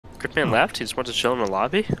Gripman left? He just wants to chill in the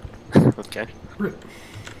lobby? Okay. Rip.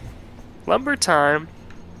 Lumber time.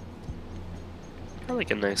 I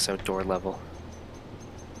like a nice outdoor level.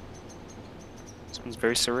 This one's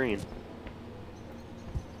very serene.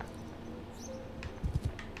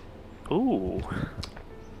 Ooh.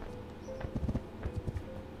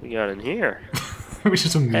 We got in here. We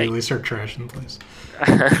should immediately start trashing the place.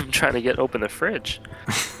 I'm trying to open the fridge.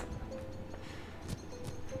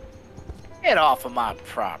 Get off of my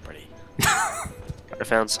property. I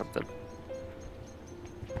found something.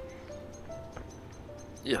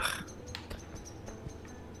 Ugh.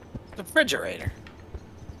 The refrigerator.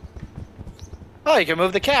 Oh, you can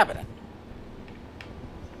move the cabinet.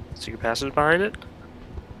 Secret passage behind it?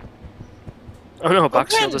 Oh no, a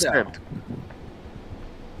box sealed us in.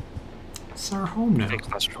 It's our home now. I'm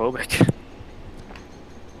claustrophobic.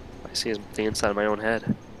 I see the inside of my own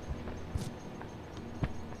head.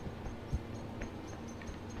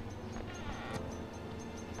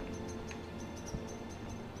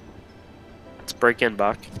 Let's break in,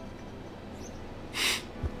 Buck.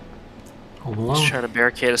 Home alone. He's trying to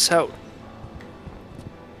barricade us out.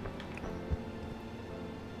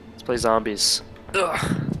 Let's play zombies.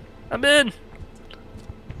 Ugh. I'm in!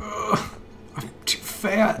 I'm too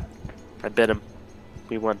fat. I bit him.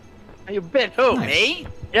 We won. You bit who, Nice. me?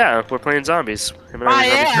 Yeah, we're playing zombies. Him and I My were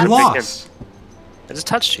zombies ass. trying You to break in. lost. I just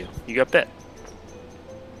touched you. You got bit.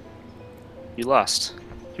 You lost.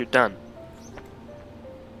 You're done.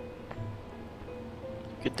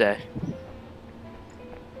 Good day.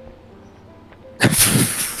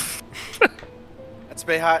 Let's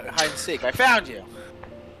play hide and seek. I found you.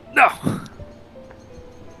 No!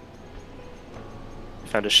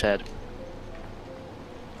 Found a shed.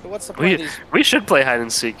 So what's the point of these? We should play hide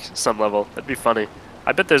and seek some level. That'd be funny.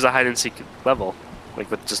 I bet there's a hide and seek level, like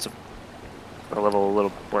with just a level a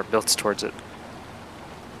little more built towards it.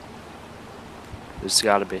 There's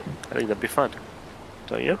gotta be. I think that'd be fun.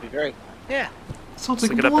 Don't you? Be very. Yeah. Sounds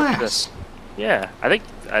Let's like look a it up after blast. this. Yeah, I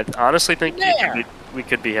honestly think There. we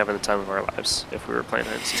could be having the time of our lives if we were playing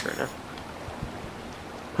hide and seek right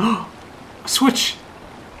now. A switch.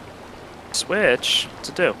 Switch. What's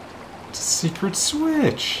it do? It's a secret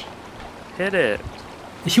switch. Hit it.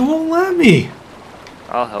 You won't let me.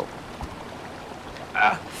 I'll help.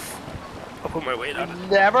 I'll put my weight on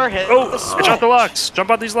it. Never hit the Oh! switch. Watch out the logs!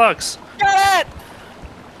 Jump on these logs! Get it!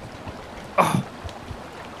 Oh!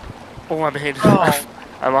 Oh, I'm in. Oh.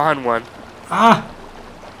 I'm on one. Ah.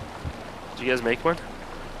 Did you guys make one?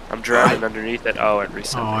 I'm drowning underneath it. Oh, it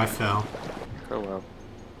reset. Oh, I fell. Oh well.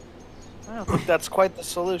 I don't think that's quite the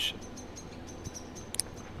solution.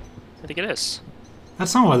 I think it is.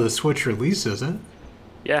 That's not why the switch releases it.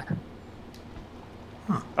 Yeah.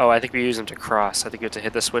 Huh. Oh, I think we use them to cross. I think we have to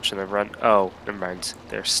hit the switch and then run. Oh, never mind.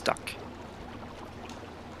 They're stuck.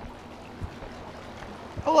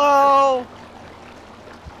 Hello.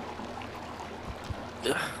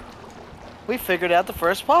 Ugh. We figured out the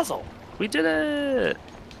first puzzle. We did it!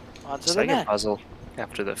 On to the Second next. puzzle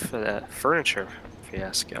after the furniture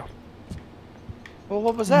fiasco. Well,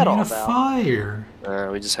 what was that all a about? fire.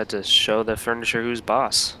 We just had to show the furniture who's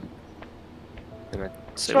boss. And I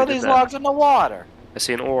say Throw we did these that. logs in the water. I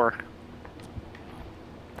see an ore.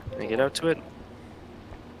 Can I get out to it?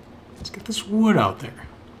 Let's get this wood out there.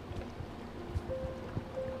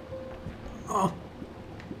 Oh,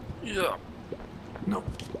 Yeah. no.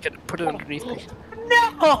 Put it underneath me.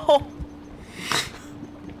 No!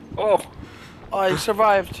 Oh! Oh, I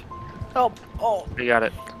survived. Help! Oh, I got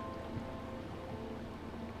it.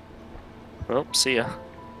 Well, see ya.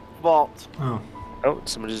 vault. Oh. Oh,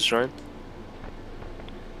 somebody just joined.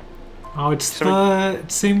 Oh, it's Someone- the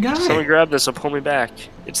same guy. Someone grab this and pull me back.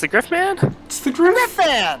 It's the Griff Man? It's the Griff.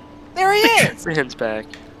 Griffin! There he is! Man's back.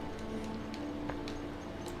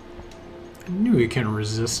 I knew he couldn't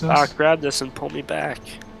resist us. Doc, grab this and pull me back.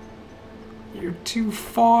 You're too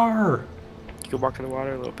far. You can walk in the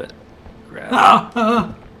water a little bit. Grab it.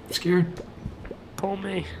 I'm scared. Pull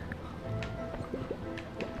me.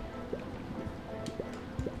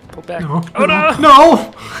 Pull back. No. Oh no!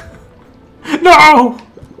 No!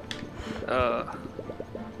 No!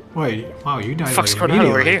 Wait, wow, you died Fuck's like going on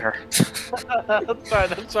over immediately. here? That's right,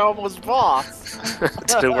 that's almost boss.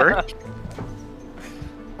 Did it work?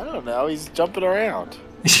 I don't know, he's jumping around.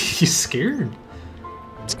 He's scared.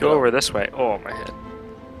 Let's go over this way. Oh, my head.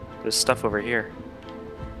 There's stuff over here.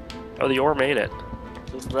 Oh, the ore made it.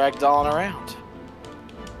 Just ragdolling around.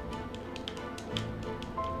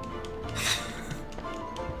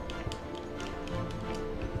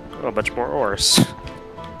 Oh, a bunch more ores.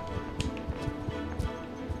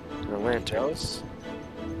 And a lantern. Joe's.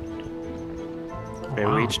 Maybe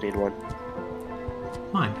Wow. we each need one.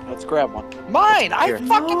 Mine. Let's grab one. Mine! I Here.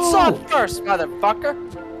 fucking saw No. it first, motherfucker!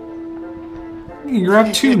 You can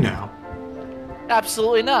grab 2 now.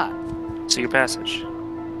 Absolutely not. Secret passage.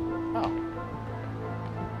 Oh.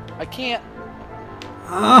 I can't.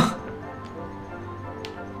 Not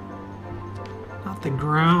the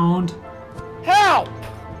ground. Help!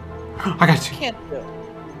 I got 2. Can't do it.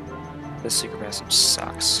 This secret passage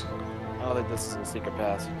sucks. I don't think this is a secret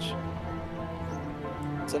passage.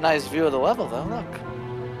 It's a nice view of the level, though. Look.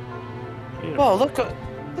 Beautiful. Whoa,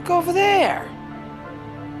 look over there.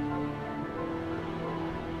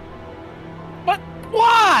 What?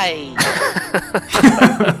 Why?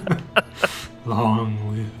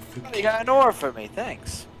 Long live the You got an ore for me,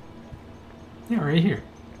 thanks. Yeah, right here.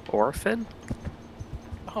 Orphan?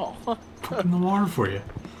 Oh. Put in the water for you.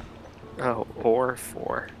 Oh, or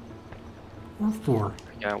 4. Or 4.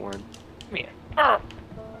 I got one. Yeah.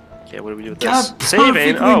 Okay, what do we do with Got this? Saving?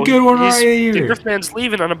 perfectly Oh, good one he's, right here. the Griffman's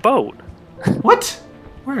leaving on a boat. What?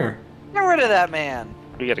 Where? Get rid of that man.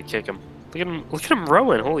 We gotta kick him. Look at him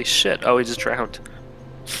rowing. Holy shit. Oh, he just drowned.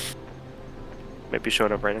 Might be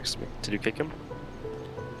showing up right next to me. Did you kick him?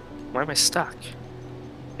 Why am I stuck?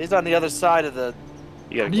 He's on the other side of the.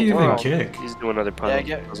 You gotta How do you kick even him. kick? He's doing other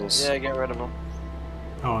puzzles. Get rid of him.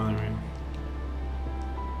 Oh, I mean.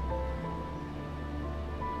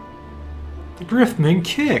 The Griffman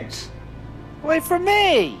kicked. Wait for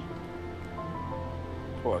me.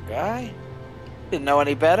 Poor guy. Didn't know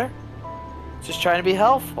any better. Just trying to be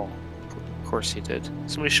helpful. Of course he did.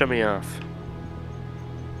 Somebody shut me off.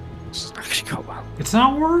 It's not gonna go well. It's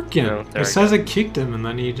not working. No, there It we says it kicked him, and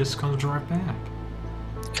then he just comes right back.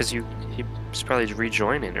 Because he's probably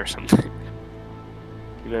rejoining or something.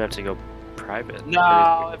 You're gonna have to go private.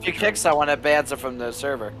 No, if you kick someone, it bans it from the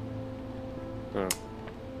server. Oh.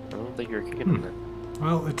 I don't think you're kicking him then.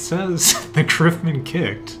 Well, it says the Griffman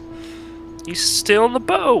kicked. He's still in the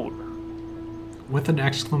boat! With an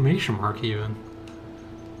exclamation mark, even.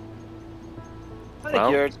 I think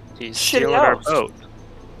Well, you're. he's shitty stealing our host. boat.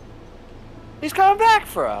 He's coming back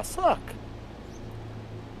for us. Look.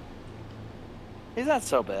 He's not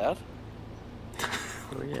so bad.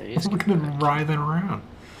 Oh, yeah, he's Look at him writhing around.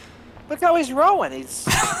 Look how he's rowing. He's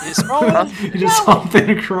He's, rowing. He just hopping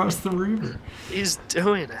across the river. he's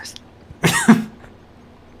doing it.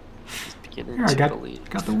 He's beginning Here, I to believe.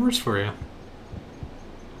 got the worst for you.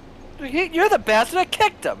 You're the bastard that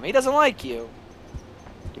kicked him. He doesn't like you.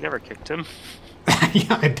 You never kicked him.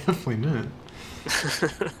 Yeah, I definitely didn't.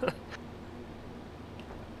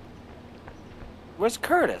 Where's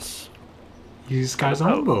Curtis? He's got his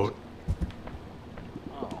own boat.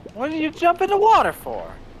 Oh, what did you jump in the water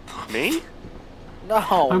for? Me?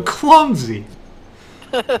 No. I'm clumsy.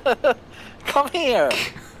 Come here.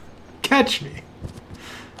 Catch me.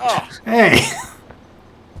 Oh, Hey.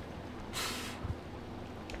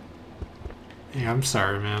 Yeah, I'm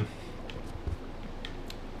sorry, man.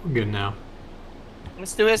 We're good now.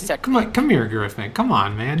 let's do his technique. Come on, come here, Griffin. Come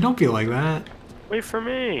on, man. Don't be like that. Wait for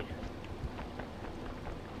me.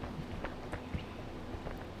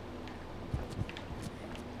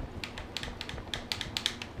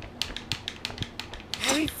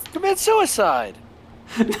 He committed suicide.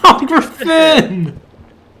 No, Griffin!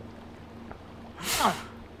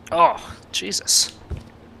 Oh, Jesus.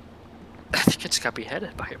 I think I just got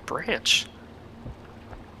beheaded by a branch.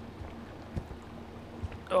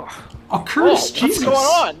 Oh, Oh, Curtis, Whoa, Jesus. what's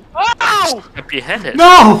going on? Oh! got beheaded.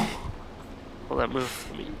 No! Will that move?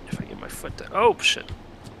 Let me, if I get my foot down. Oh, shit.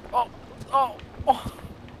 Oh! Oh! Oh!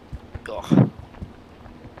 Oh.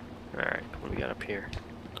 Alright, what do we got up here?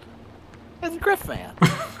 It's Griffman.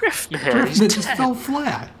 Griff, man, Griffin he's just dead. fell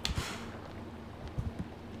flat.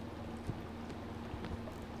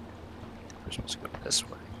 We're supposed to go this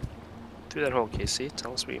way. Through that hole, Casey.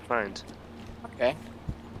 Tell us what you find. Okay.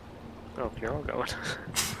 Oh, you're all going.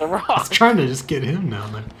 The I was rock. trying to just get him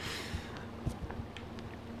down there.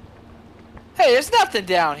 Hey, there's nothing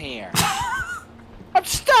down here. I'm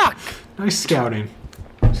stuck. Nice scouting.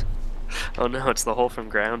 Oh no, it's the hole from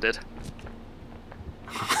Grounded.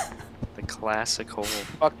 The classic hole.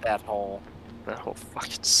 Fuck that hole. That hole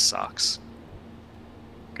fucking sucks.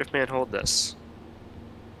 Griffman, hold this.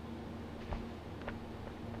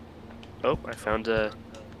 Oh, I found a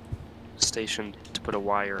station to put a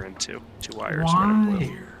wire into. 2 wires. red and blue.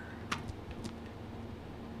 Wire.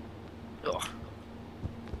 Ugh.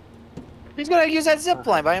 He's gonna use that zip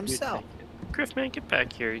line by himself. Griffman, get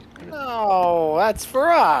back here. No, that's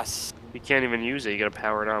for us. You can't even use it. You gotta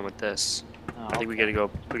power it on with this. Oh, I think we gotta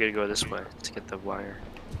go. We gotta go this way to get the wire.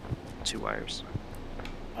 2 wires.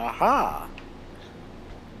 Aha.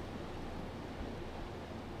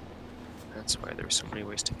 That's why there's so many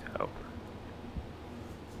ways to go.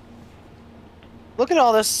 Look at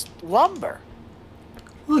all this lumber.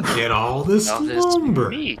 Look at all this All this lumber.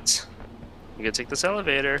 meat. You gotta take this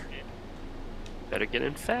elevator. Better get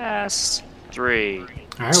in fast. 3. Alright,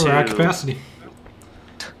 we're at 2. capacity.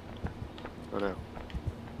 Oh no.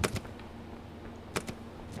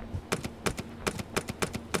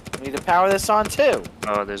 We need to power this on too.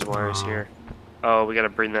 Oh, there's wires Oh. here. Oh, we gotta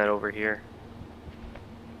bring that over here.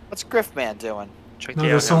 What's Griffman doing? Check No, the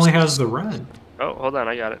this outhouse. only has the red. Oh, hold on,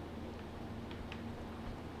 I got it.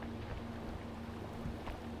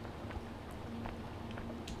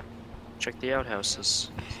 Check the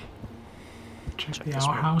outhouses. Check Check the this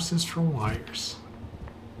one. outhouses for wires.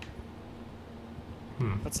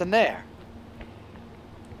 What's in there?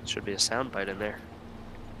 Should be a soundbite in there.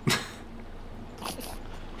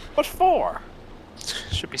 What for?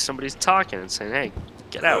 Should be somebody's talking and saying, "Hey,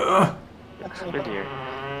 get out! Ugh. Come in here."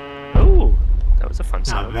 Ooh, that was a fun Now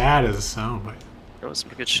sound. that is a soundbite. That was some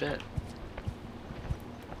good shit.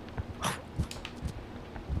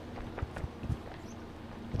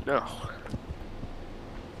 No,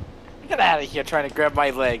 Get out of here trying to grab my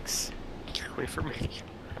legs. wait for me.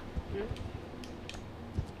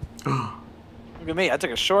 Look at me, I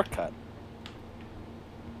took a shortcut.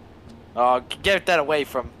 Oh, get that away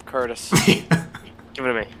from Curtis. Give it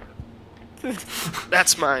to me.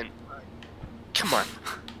 That's mine. Come on.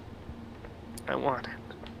 I want it.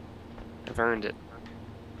 I've earned it.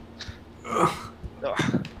 Ugh.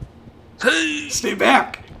 Ugh. Hey! Stay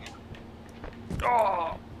back.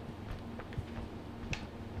 Oh!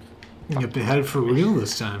 You get the head for real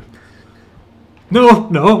this time. No,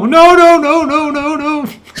 no, no, no, no, no, no, no.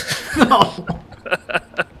 No.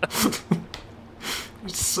 You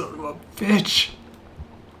son of a bitch.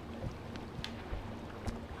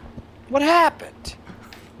 What happened?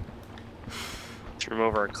 Threw him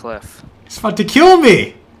over a cliff. He's about to kill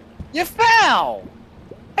me. You fell!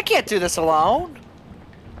 I can't do this alone.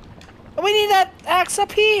 We need that axe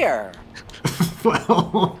up here.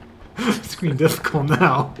 Well, it's getting difficult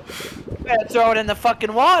now. Better throw it in the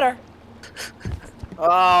fucking water.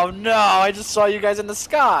 Oh no, I just saw you guys in the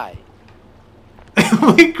sky.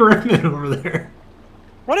 Look at Griffin over there.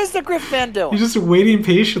 What is the Griffman doing? He's just waiting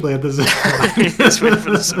patiently at the zip line. Just wait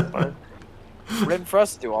for the zip line. Waiting for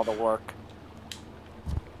us to do all the work.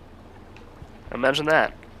 Imagine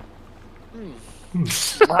that.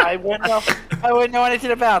 I wouldn't know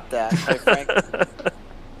anything about that, quite frankly.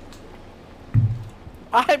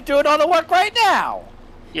 I'm doing all the work right now.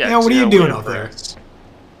 Yeah, what are you doing out there?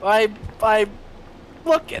 I'm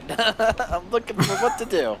looking. I'm looking for what to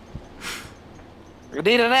do. We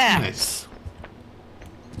need an axe. Nice.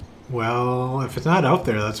 Well, if it's not out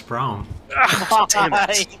there, that's a problem. Ah, damn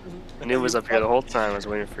it. I knew it was up here the whole time. I was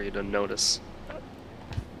waiting for you to notice.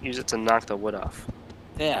 Use it to knock the wood off.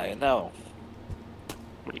 Yeah, I know.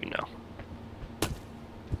 What do you know?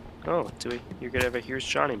 Oh, you're gonna have a "Here's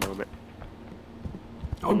Johnny" moment.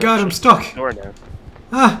 Oh god, I'm stuck. Door now.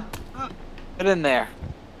 Ah. Get in there.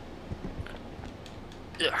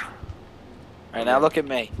 Yeah. Alright, now look at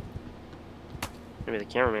me. Maybe the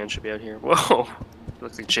cameraman should be out here. Whoa. You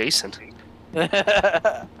look like Jason.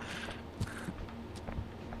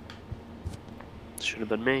 Should have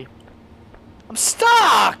been me. I'm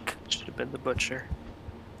stuck! Should have been the butcher.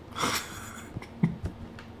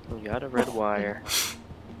 We got a red wire.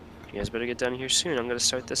 You guys better get down here soon. I'm gonna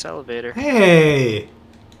start this elevator. Hey.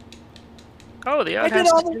 Oh, the I did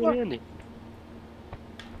outhouse all is the really work. handy.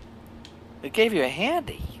 It gave you a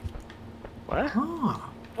handy. What? Huh.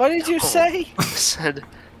 What did you Oh. say? I said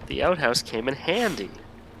the outhouse came in handy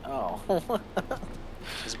Oh.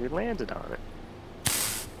 because we landed on it.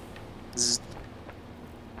 Zzz.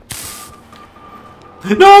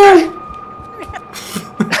 No!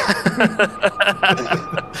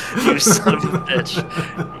 You son of a bitch.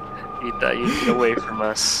 You thought you'd get away from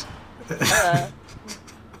us.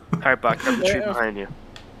 Alright, Buck, grab the tree behind you.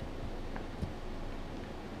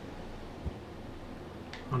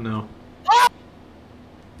 Oh no.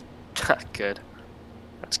 Good.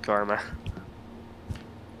 That's karma.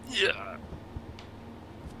 Yeah.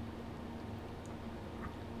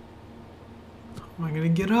 How am I gonna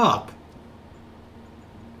get up?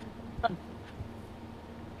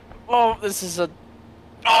 Oh, this is a...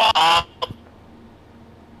 Fall,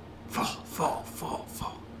 fall, fall,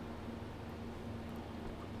 fall.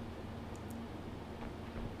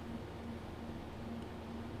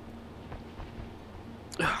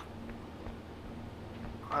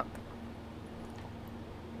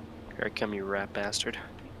 Here I come, you rat bastard.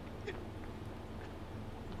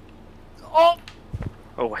 Oh!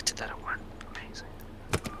 Oh, I did that at one. Amazing.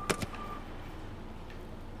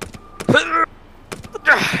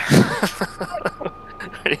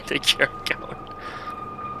 Where do you think you're going?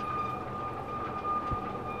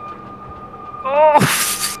 Oh!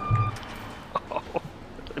 Oh,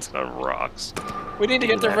 it's on rocks. We need to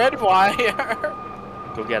get the red wire.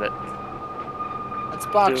 Go get it. That's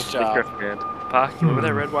Bach's The job. Griff Man. Pa, you remember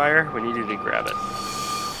that red wire? We need you to grab it.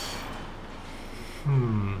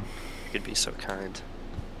 Hmm. You could be so kind.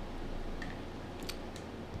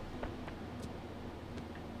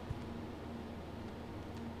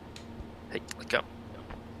 Hey, let go.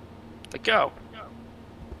 Let go.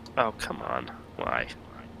 Oh, come on. Why?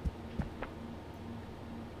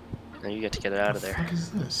 Now you get to get it out of there. What the fuck is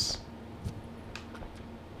this?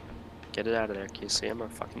 Get it out of there, Casey. I'm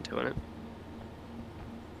not fucking doing it.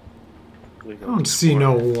 I don't see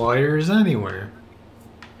no wires anywhere.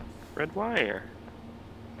 Red wire.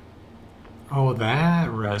 Oh, that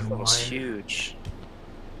red That wire. was huge.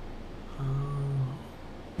 Oh.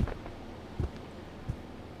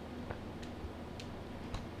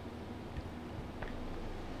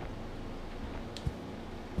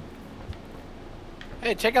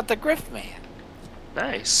 Hey, check out the Griff Man.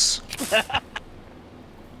 Nice. I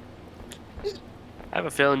have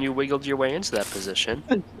a feeling you wiggled your way into that position.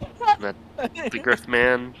 And that the Griff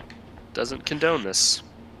Man doesn't condone this.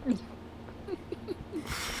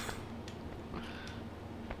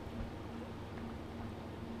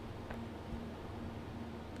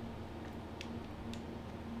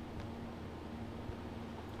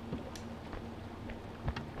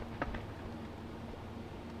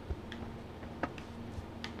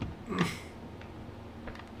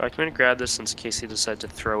 Alright, I'm gonna grab this since Casey decided to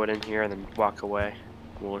throw it in here and then walk away.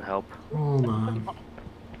 It won't help. Hold on.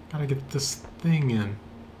 Gotta get this thing in.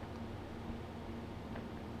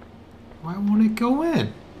 Why won't it go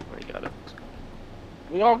in? I got it.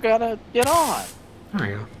 We all gotta get on. There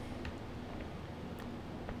we go.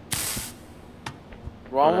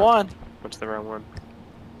 Wrong one. What's the wrong one?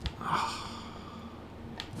 I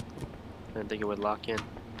didn't think it would lock in. I'm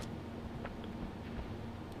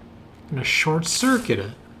gonna short circuit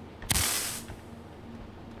it.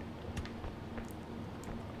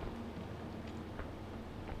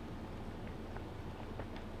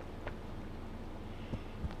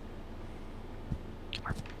 Come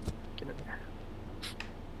on. Get in there.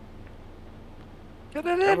 Get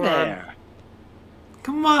it in there.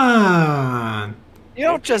 Come on! You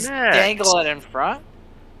don't just Next. dangle it in front.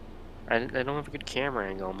 I don't have a good camera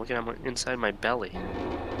angle. I'm looking at inside my belly.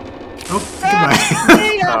 Oh, goodbye.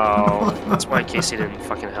 Oh, that's why Casey didn't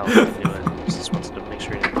fucking help me do it. He just wanted to make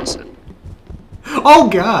sure he didn't miss it. Oh,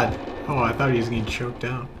 God! Oh, I thought he was getting choked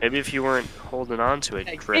down. Maybe if you weren't holding on to it,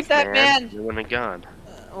 Hey, Griff keep that man. you wouldn't have gone.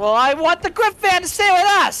 Well, I want the Griff Man to stay with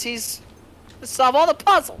us. He's to solve all the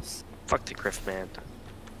puzzles. Fuck the Griff Man.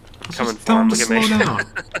 Let's Coming just tell for him him, to look slow at me.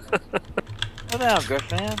 down. Slow down,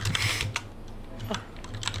 Griff Man.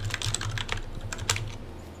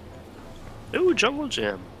 Ooh, Jungle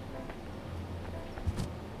Gym.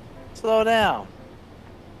 Slow down.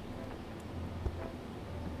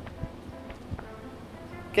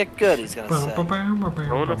 Get good, he's gonna say.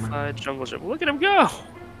 Bona fide Jungle Gym. Look at him go!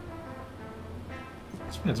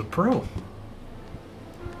 This man's a pro.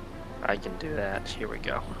 I can do that. Here we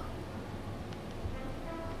go.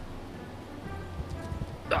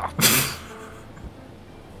 Oh.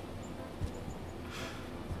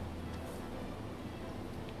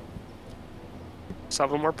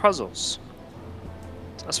 Solving more puzzles.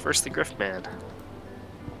 It's us versus the Griff Man.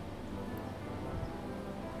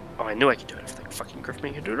 Oh, I knew I could do it if the fucking Griff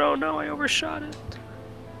Man could do it. Oh no, I overshot it.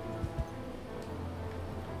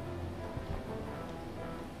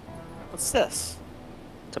 What's this?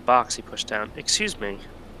 It's a box he pushed down. Excuse me.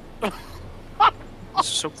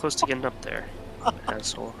 So close to getting up there,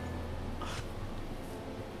 asshole.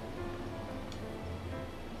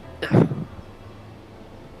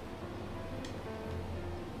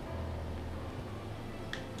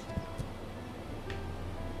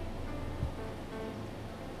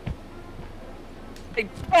 Hey,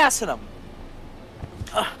 passing him.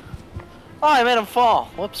 Oh, I made him fall.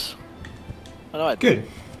 Whoops. I know I did.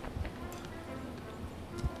 Good.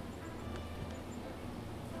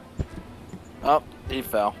 Oh, he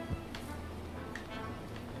fell.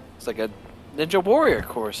 It's like a Ninja Warrior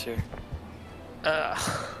course here. I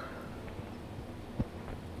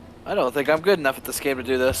don't think I'm good enough at this game to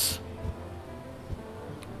do this.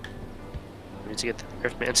 We need to get the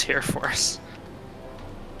Griff Man's here for us.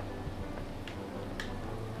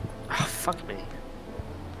 Oh, fuck me.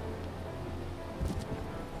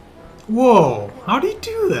 Whoa, how'd he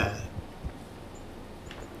do that?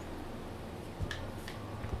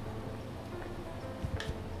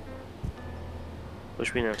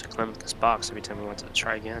 Wish we didn't have to climb up this box every time we wanted to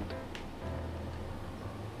try again.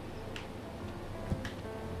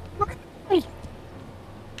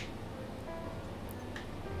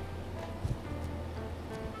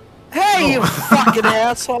 You fucking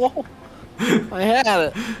asshole! I had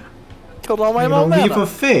it. Killed all my You know, leap momentum. of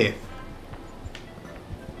faith.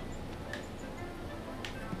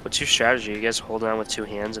 What's your strategy? You guys holding on with two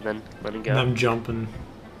hands and then letting go? And I'm jumping.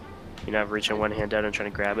 You're not reaching one hand out and trying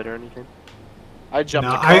to grab it or anything? I jumped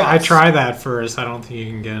No, across. I try that first. I don't think you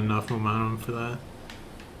can get enough momentum for that.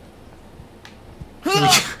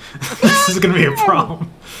 This is gonna be a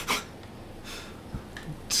problem.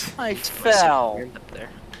 I fell. Hand up there.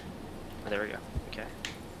 Oh, there we go. Okay.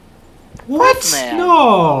 What? Man.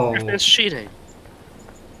 No! It's cheating.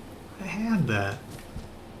 I had that.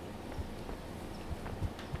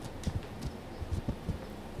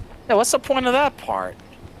 Yeah, what's the point of that part?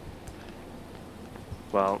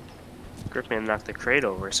 Well, Gripman knocked the crate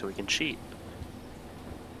over so we can cheat.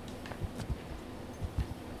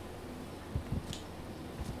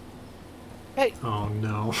 Hey. Oh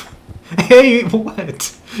no. Hey,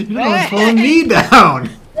 what? You're not pulling me down!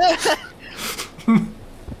 I'm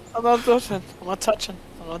not touching. I'm not touching.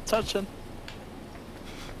 I'm not touching.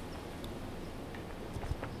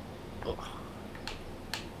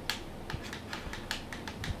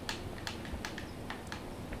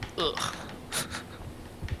 Ugh.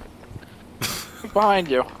 Behind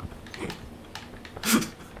you.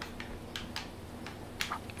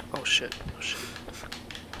 Oh shit. Oh shit.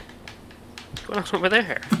 What's going on over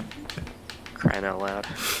there? Crying out loud.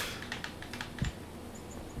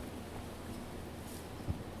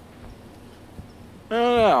 I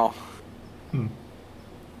don't know.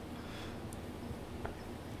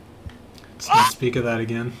 Let's not speak of that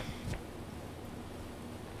again.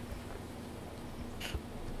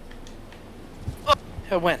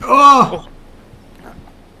 It went. Oh!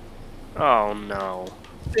 Oh no.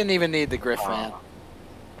 Didn't even need the Griffin.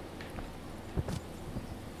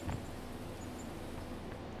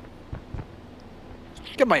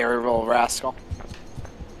 Get my ear roll, rascal.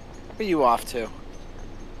 Where you off to?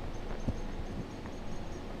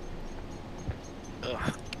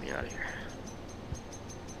 Ugh, get me out of here.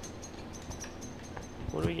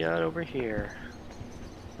 What do we got over here?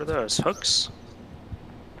 What are those? Hooks?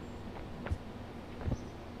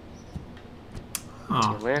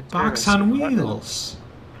 Oh, Lantern box and on some buttons. wheels.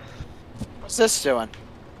 What's this doing?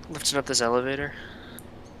 Lifting up this elevator.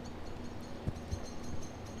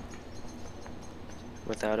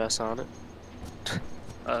 Without us on it.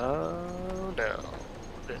 Oh no.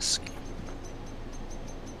 This.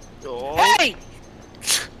 Oh. Hey!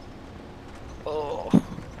 Oh.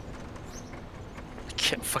 I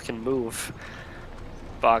can't fucking move.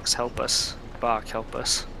 Box, help us. Bach, help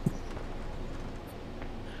us.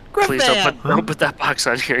 Griffin! Please don't put that box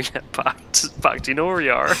on here yet, Bach. Bach, do you know where we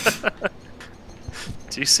are?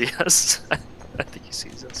 Do you see us? I think he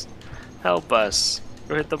sees us. Help us.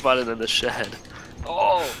 Go hit the button in the shed.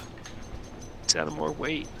 Oh! It's adding more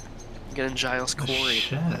weight. I'm getting Giles The Corey.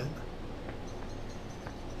 shed.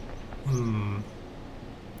 Hmm.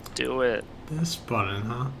 Do it. This button,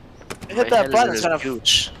 huh? Hit My that head button. is It's in his gonna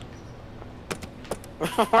gooch.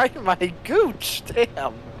 right in my gooch.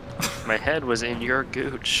 Damn. My head was in your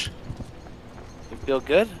gooch. You feel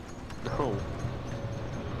good? No.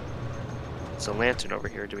 There's a lantern over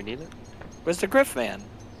here. Do we need it? Where's the Griff man?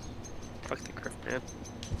 Fuck the griff, man.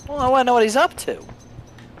 Well, I want to know what he's up to.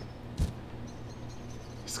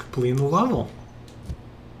 He's completing the level.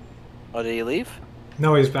 Oh, did he leave?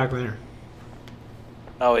 No, he's back there.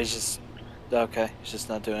 Oh, he's just... Okay, he's just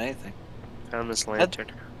not doing anything. Found this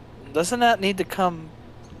lantern. Doesn't that need to come...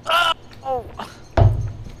 Oh!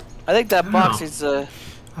 I think that box Ow. needs I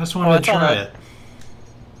just wanted to I thought try I- it.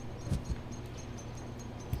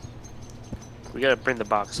 We gotta bring the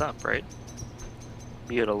box up, right?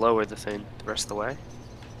 We gotta lower the thing the rest of the way.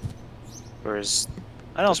 Or is?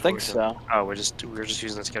 I don't this what think we're doing? so. Oh, we're just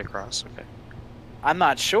using this to get across. Okay. I'm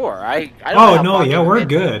not sure. I don't know Oh, how no, Bach yeah, can we're get-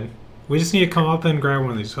 good. We just need to come up and grab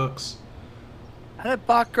one of these hooks. How did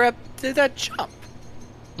Bach grab... Did that jump?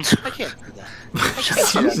 I can't do that.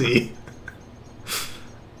 It's easy.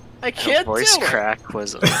 I That can't voice do it. crack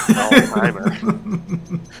was an all-timer.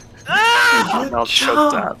 I'm all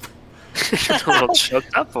choked up. a little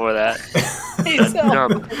choked up over that. He's That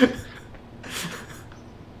jump.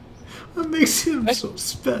 What makes him so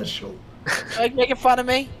special? Like making fun of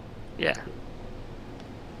me? Yeah.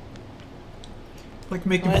 Like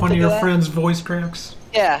making Wanna fun of think your of that? friend's voice cracks?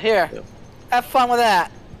 Yeah, here. Yep. Have fun with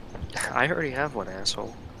that. I already have one,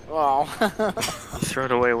 asshole. Oh. You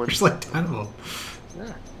thrown away one. There's like 10 of them.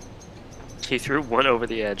 Yeah. He threw one over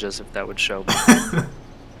the edge as if that would show me.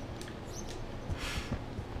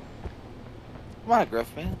 Come on,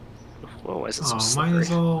 Griff, man. Whoa, why is it so Oh, slippery? mine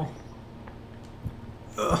is all...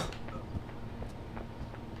 Ugh.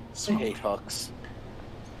 I hate hooks.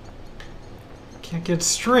 Can't get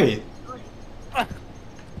straight. I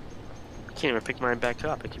can't even pick mine back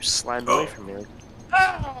up. It keeps sliding away from me. Like,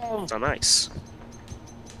 it's on ice.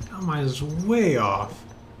 Oh, mine is way off.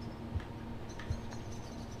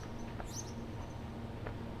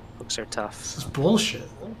 Hooks are tough. This is bullshit.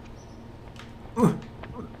 Alright,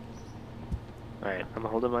 I'm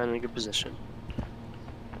holding mine in a good position.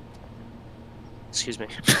 Excuse me.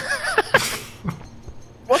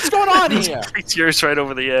 What's going on here? It's yours right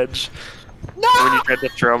over the edge. No! When you tried to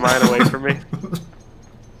throw mine away from me.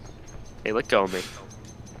 Hey, let go of me.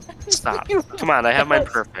 Stop. Come on, I have mine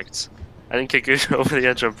perfect. I didn't kick it over the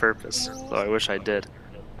edge on purpose, though I wish I did.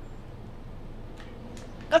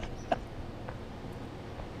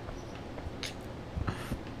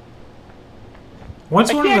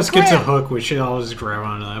 Once one of can't us gets a grab. hook, we should always grab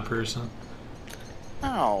onto that person.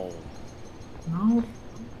 No. No?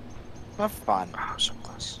 Not fun. Oh, so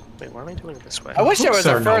close. Wait, why am I doing it this way? I wish there was Hooks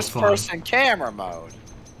a are no first-person camera mode.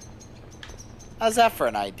 How's that for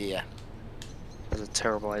an idea? That's a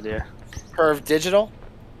terrible idea. Curved digital?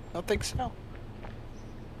 Don't think so.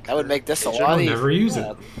 That would make this a Digital? lot I'll easier. never use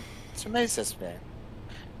it. It's amazing, this man.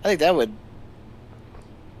 I think that would.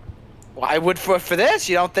 Why would for this?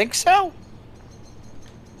 You don't think so?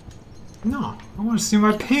 No, I want to see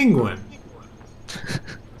my penguin.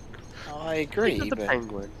 Oh, I agree. Look at the But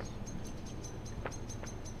penguin.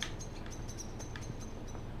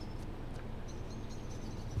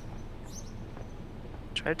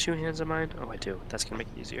 Try 2 hands on mine. Oh, I do. That's gonna make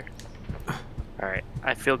it easier. Alright,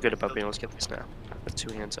 I feel good about being able to get this now. With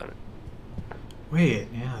 2 hands on it. Wait,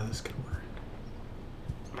 yeah, this could work.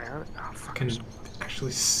 Am I on it? Oh, I fuck. can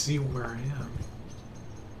actually see where I am.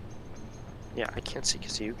 Yeah, I can't see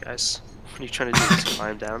because of you guys. What are you trying to do? Just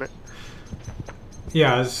climb down it?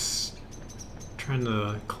 Yeah, I was trying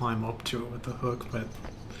to climb up to it with the hook, but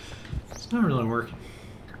it's not really working.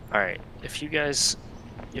 Alright, if you guys...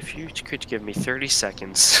 If you could give me 30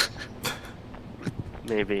 seconds...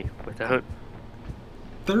 maybe, without...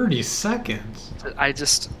 30 seconds?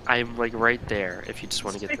 I'm like right there. If you just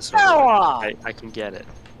want to get this Come over on! with. I can get it.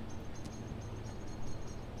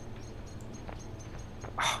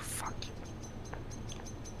 Oh, fuck.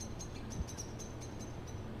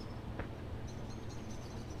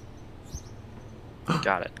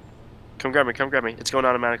 Got it. Come grab me, come grab me. It's going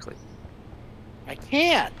automatically. I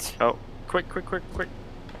can't. Oh, quick, quick, quick, quick.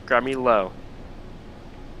 Grab me low.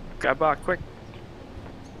 Grab Bach, quick.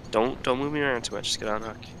 Don't move me around too much. Just get on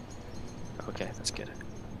hook. Okay, that's good.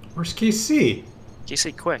 Where's KC?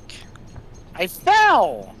 JC, quick. I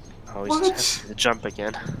fell. Oh, he's What? just has to jump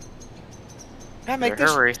again. I make Better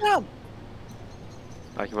this hurry. jump.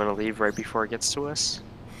 Oh, you want to leave right before it gets to us?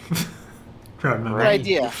 Grab my Right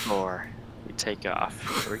idea. Before we take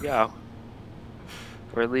off. Here we go.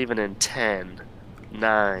 We're leaving in 10,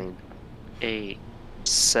 9, 8,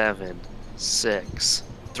 7, 6,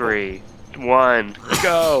 3, 1,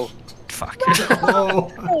 go! Fuck.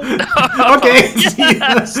 Oh. No! Okay, see ya.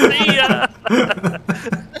 Yeah, see ya!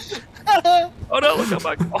 Oh no, look up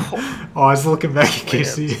my... Oh, Oh, I was looking back at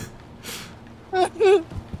KC.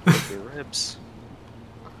 your ribs.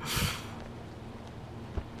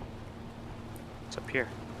 It's up here.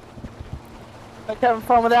 Like having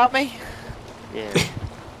fun without me? Yeah.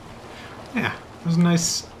 Yeah, it was a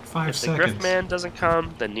nice 5 If the seconds. Griff Man doesn't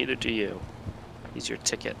come, then neither do you. He's your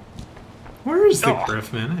ticket. Where is the Oh.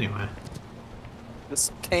 Griff Man anyway?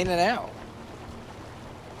 Just painting out.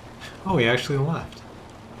 Oh, he actually left.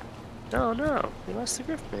 No, no, we lost the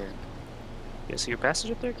Griff Man. You see your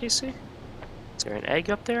passage up there, Casey? Is there an egg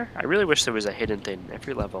up there? I really wish there was a hidden thing in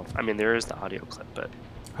every level. I mean, there is the audio clip, but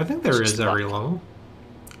I think there It's is just every luck. level.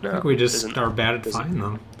 no. I think we just isn't- are bad at isn't- finding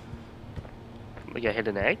them. Like a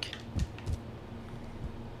hidden egg?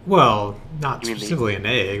 Well, not You mean the- specifically an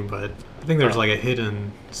egg, but I think there's Oh. like a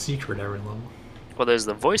hidden secret every level. Well, there's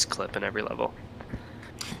the voice clip in every level.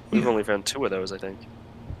 We've Yeah. only found 2 of those, I think.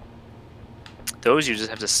 Those you just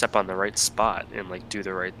have to step on the right spot and like do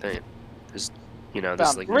the right thing. There's, you know, there's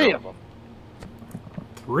Found like 3 no- of them.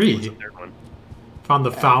 Three? What's the third one? Found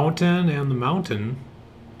the fountain and the mountain.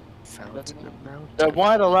 Fountain of Mountain.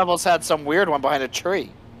 One of the levels had some weird one behind a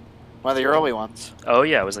tree. One of the early ones. Oh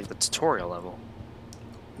yeah, it was like the tutorial level.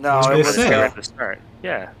 No, What did it they was. say? At the start.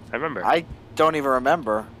 Yeah, I remember. I don't even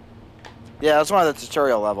remember. Yeah, it was one of the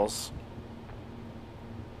tutorial levels.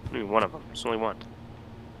 Maybe one of them. There's only one.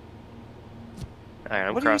 Alright,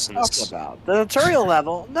 I'm What are you crossing talking this. about? The tutorial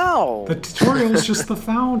level? No. The tutorial is just the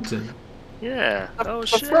fountain. Yeah. Oh the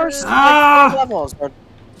shit. first Ah! levels are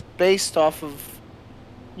based off of.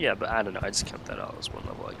 Yeah, but I don't know. I just count that all as one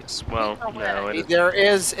level, I guess. Well, no, it is. There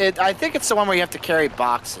is. I think it's the one where you have to carry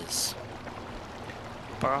boxes.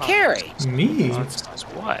 box. Carrie Me? That's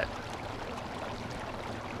what?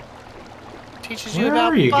 teaches you Where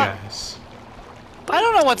about are you butt. guys? I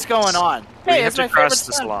don't know what's going on. We Hey, have it's to my favorite cross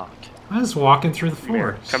this son. lock. I was walking through the Come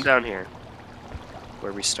here. forest. Come down here.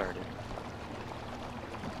 Where we started.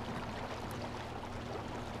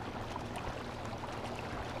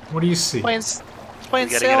 What do you see? Playing We gotta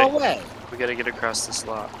sail get it. away. We gotta get across this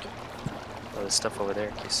lock. Oh, there's stuff over there.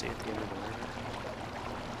 Can you see at the end of the river?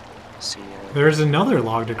 See, There's another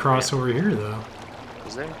log to cross over here, though.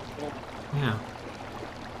 is there? Yeah.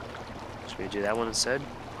 Should we do that one instead?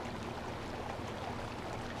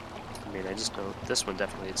 I mean, I just know this one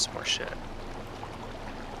definitely needs some more shit.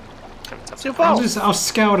 Kind of tough. Super. I'll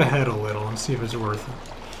scout ahead a little and see if it's worth it.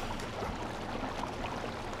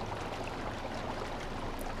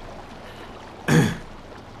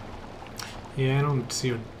 Yeah, I don't see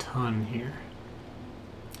a ton here.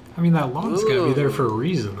 I mean, that log's gotta be there for a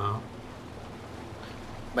reason, though.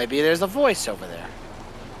 Maybe there's a voice over there.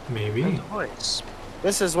 Maybe. Voice.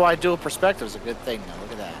 This is why dual perspective is a good thing, though.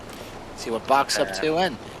 Look at that. See what box up to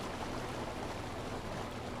in.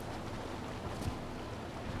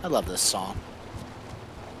 I love this song.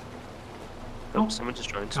 Oh, someone just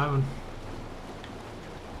joined. That one.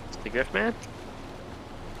 The Griff Man?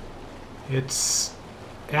 It's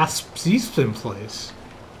Aspen Place.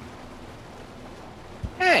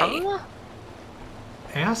 Hey, Huh?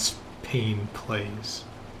 Aspen Place.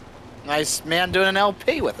 nice man doing an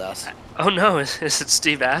LP with us. Oh no, is it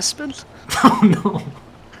Steve Aspen? Oh no.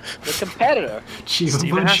 The competitor. Chiva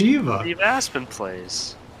Steve Bon Aspen, Chiva. Steve Aspen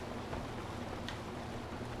plays.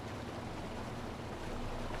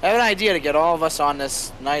 I have an idea to get all of us on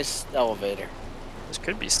this nice elevator. This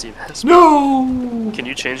could be Steve Aspen. No! Can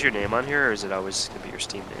you change your name on here, or is it always going to be your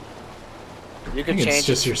Steam name? You can think it's change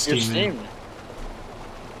just your Steam name.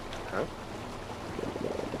 Huh?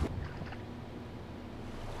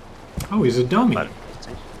 Oh, he's a dummy. But-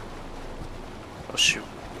 Oh shoot.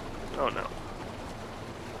 Oh no.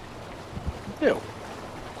 Ew.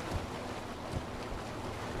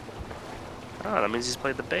 Oh, that means he's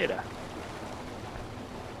played the beta.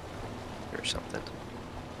 Or something.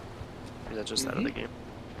 Or is that just that other game?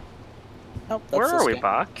 Nope, that's Where this are we, game.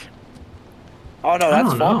 Bach? Oh no, I that's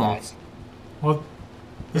don't Fall know. Guys. Well,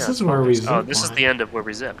 this Yeah, is where we Oh, this is zip the end of where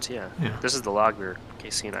we zipped, yeah. Yeah. This is the log where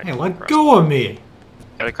Casey and I Hey, came let across. go of me!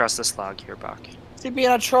 Gotta cross this log here, Bach. Is he being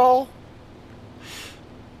a troll?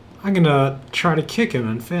 I'm gonna try to kick him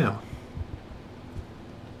and fail.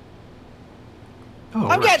 Oh,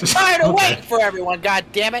 I'm right. getting tired of Okay. waiting for everyone, god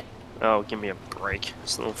damn it. Oh, give me a break.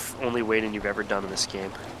 It's the only waiting you've ever done in this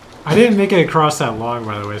game. I didn't make it across that log,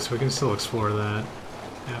 by the way, so we can still explore that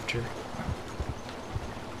after.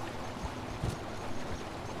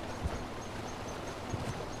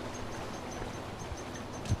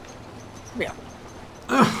 Yeah.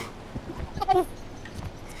 Ugh. Oh,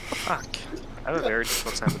 Fuck. I have a very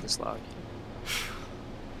difficult time with this log.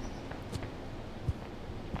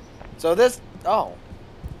 so this. Oh.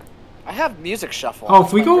 I have music shuffle. Oh,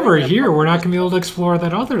 if we I'm go over very here, good. we're not gonna be able to explore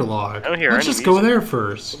that other log. I don't hear Let's any just go music. there What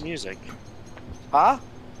first. music? Huh?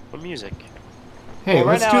 What music? Hey, Well,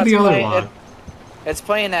 right let's now do it's the other playing- log. It's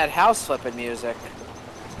playing that house flipping music.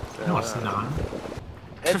 No, it's not.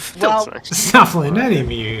 It's, Don't well, say. It's not playing any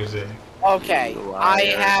music. okay.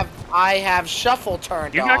 Liar. I have shuffle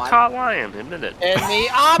turned You on. got caught lying, admit it. In the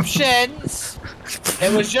options,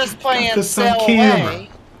 it was just playing this on Sail camera. Away.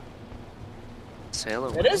 Sail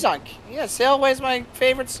away. It is on. Yeah, Sail Away is my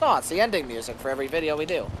favorite song. It's the ending music for every video we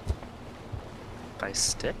do. By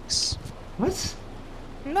Styx? What?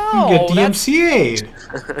 No, You get that's,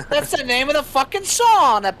 DMCA'd. that's the name of the fucking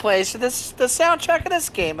song that plays to this the soundtrack of this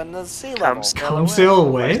game and the sea level. Come sail By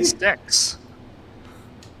away? Styx.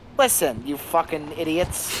 Listen, you fucking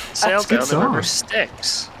idiots. Sail a good down the river song.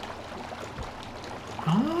 Styx.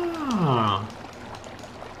 Ah.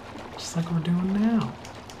 Just like we're doing now.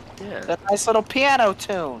 Yeah. That nice little piano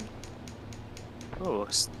tune. Oh,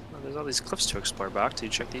 there's all these cliffs to explore, Bach. Did you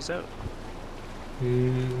check these out?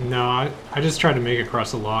 No, I just tried to make it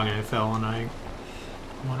across the log and I fell and I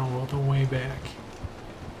went all the way back.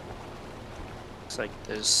 Looks like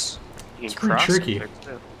there's... You It's can pretty cross tricky. there,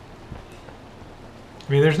 too.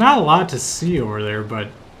 I mean, there's not a lot to see over there, but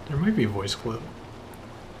there might be a voice clip.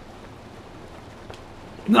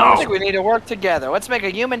 I think No! we need to work together. Let's make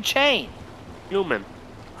a human chain. Human.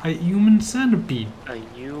 A human centipede. A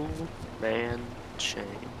human chain.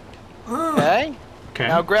 Okay? Okay.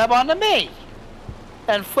 Now grab onto me.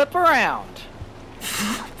 And flip around.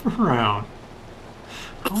 Around.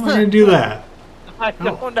 How am I gonna do that? I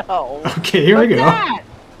don't know. Okay, here we Like go. that.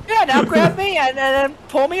 Yeah, now grab me and then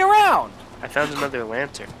pull me around. I found another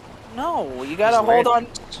lantern. No, you gotta These hold on.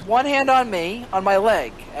 lanterns. One hand on me, on my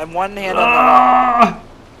leg, and one hand on Ah!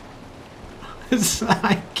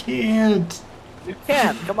 I can't. you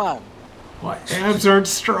can, come on. My abs aren't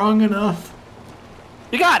strong enough.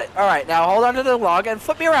 You got it. All right, now hold on to the log and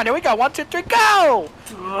flip me around. Here we go. 1, 2, 3, go!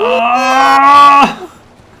 Ah!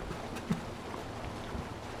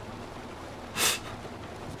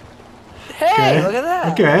 Hey, Okay. look at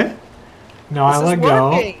that. Okay. Now I This let is go.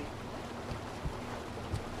 working.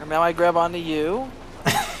 And now I grab onto you.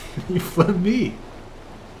 You flip me.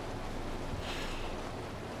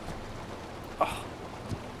 Oh,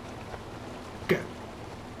 Okay.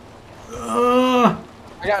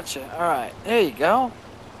 I got you. All right, there you go.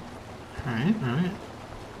 Alright, alright.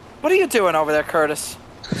 What are you doing over there, Curtis?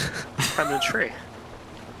 I'm in a tree.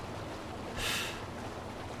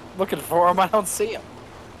 Looking for him. I don't see him.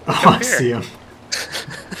 Oh, Come I here. see him.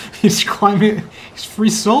 He's climbing. He's free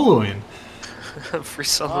soloing. I'm free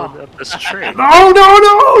soloing up this tree. No, no,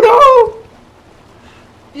 no, no!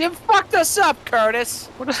 You fucked us up, Curtis.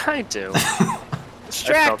 What did I do? I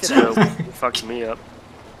Distracted felt us. so. You fucked me up.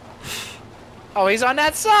 Oh, he's on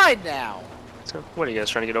that side now. So, what are you guys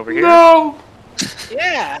trying to get over here? No!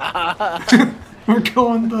 Yeah. We're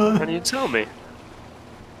going How do the... you tell me?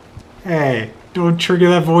 Hey, don't trigger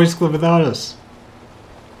that voice clip without us.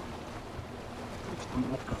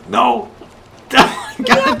 No! I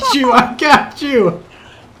got you! I got you!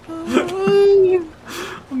 I'll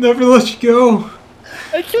never let you go.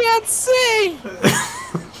 I can't see.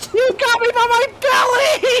 You got me by my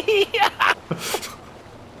belly.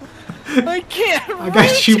 I can't. I got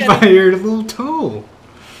reach you it. by your little toe.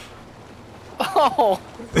 Oh.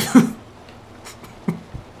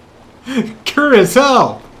 Curtis,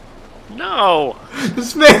 help! No!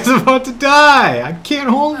 This man's about to die! I can't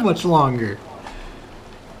hold him much longer.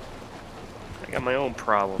 I got my own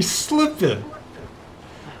problem. He's slipping.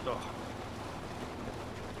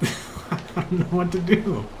 I don't know what to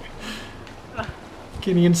do.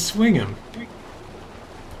 Can't even swing him.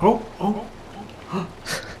 Oh, oh.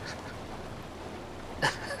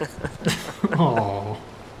 Oh.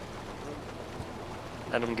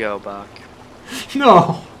 Let him go, Bach.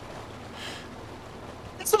 No.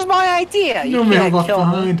 This was my idea. You No man can't left kill me.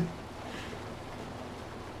 behind.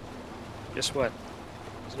 Guess what?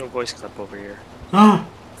 There's no voice clip over here. Ah.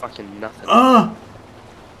 Fucking nothing. Ah.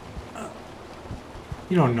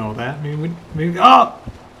 You don't know that. Maybe. Ah.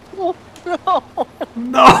 Oh, no.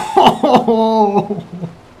 No.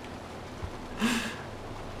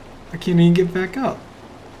 I can't even get back up.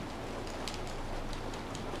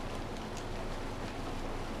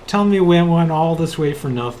 Tell me we went all this way for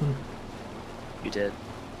nothing. You did.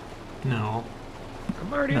 No.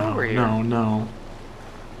 I'm already No, over here. no, no.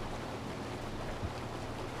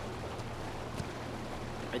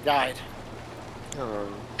 I died. Oh,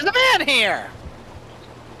 There's a man here.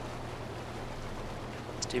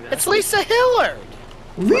 Steve, It's Lisa Hillard.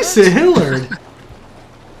 Lisa Hillard.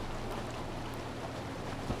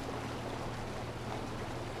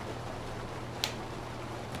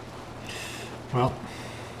 Well,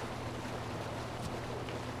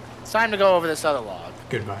 It's time to go over this other log.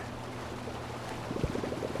 goodbye.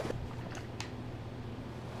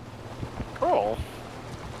 Cool.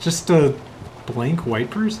 Just a blank white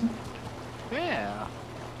person? Yeah.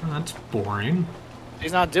 Oh, that's boring.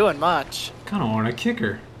 He's not doing much. Kinda wanna kick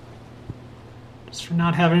her. Just for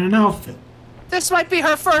not having an outfit. This might be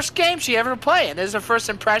her first game she ever played, and this is her first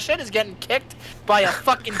impression is getting kicked by a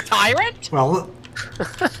fucking tyrant? Well,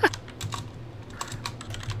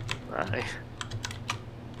 Bye.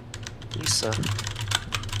 Lisa.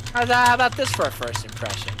 How about this for a first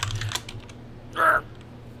impression?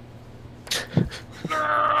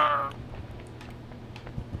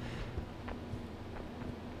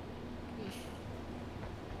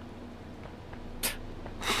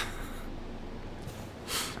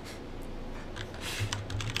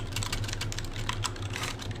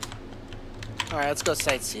 Alright, let's go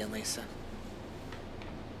sightseeing, Lisa.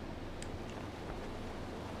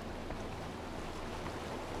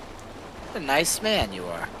 What a nice man you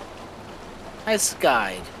are. Nice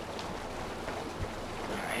guide.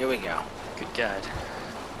 Alright, here we go. Good guide.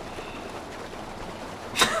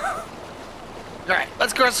 Alright,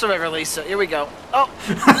 let's cross the river, Lisa. Here we go. Oh!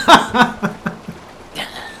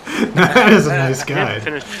 that is a nice I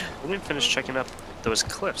didn't guy. finish checking up those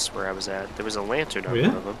cliffs where I was at. There was a lantern on Oh, yeah?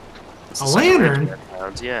 one of them. It's A the second lantern? I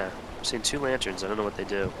found. Yeah. I've seen 2 lanterns. I don't know what they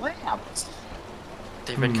do. Lamps.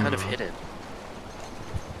 They've been kind of Hmm. hidden.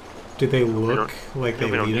 Do they look like they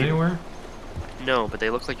we don't lead need 'em. anywhere? No, but they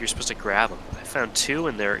look like you're supposed to grab them. I found 2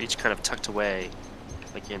 and they're each kind of tucked away,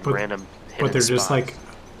 like in But- random hidden But they're just spots. like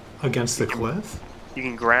against the cliff? You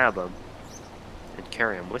can grab them and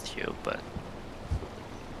carry them with you, but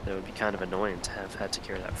that would be kind of annoying to have had to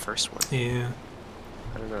carry that first one. Yeah.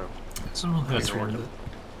 I don't know. I don't know if that's worth random.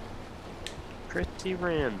 it. Pretty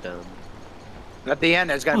random. At the end,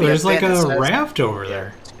 there's gonna Oh, be there's a like bin that a says- raft over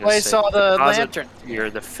there. Well, I saw the lantern.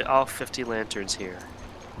 Here, all 50 lanterns here.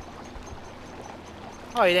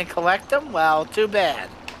 Oh, you didn't collect them? Well, too bad.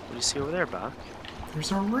 What do you see over there, Bach?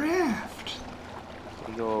 There's a raft.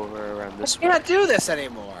 We go over around this I way. can't do this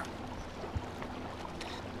anymore.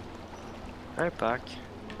 Alright, Bach.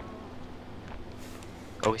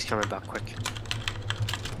 Oh, he's coming back quick.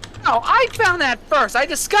 No, I found that first. I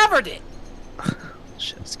discovered it.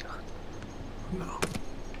 Shit, it's gone. No.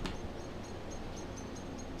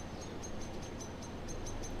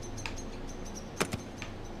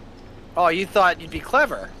 Oh, you thought you'd be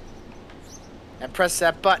clever and press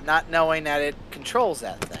that button, not knowing that it controls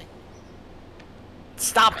that thing.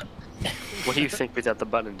 Stop it. What do you think we thought the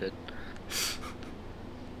button did?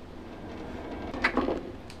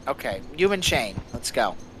 Okay, human chain. Let's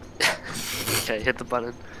go. Okay, hit the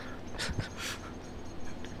button.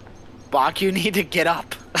 Bach, you need to get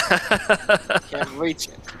up. Can't reach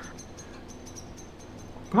it.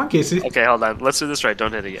 Come on, Casey. Okay, hold on. Let's do this right.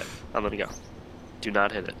 Don't hit it yet. I'm gonna go. Do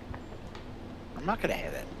not hit it. I'm not gonna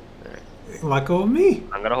hit it. Let go of me.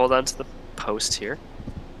 I'm gonna hold on to the post here.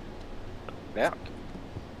 Yeah.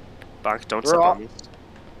 Bach, don't We're step all- on me.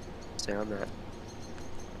 Stay on that.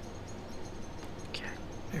 Okay.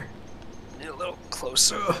 Here. Need a little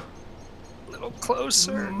closer. A little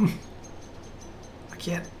closer. I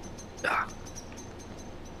can't. Ah.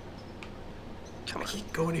 Come I on.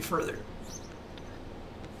 can't go any further.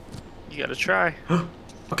 You gotta try.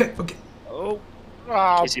 Okay, okay. Oh.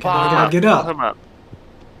 Oh, Casey, I pull him gotta up, get pull up. him up.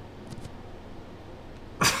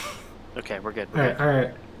 Okay, we're good. We're Alright, good.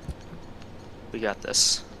 alright. We got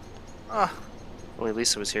this. Ah. Only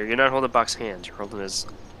Lisa was here. You're not holding Bach's hand. You're holding his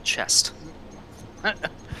chest. You're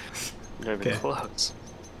not even Okay. close.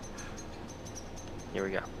 Here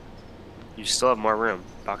we go. You still have more room.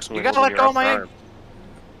 Bach's only You gotta holding let go your of my upper hand. arm.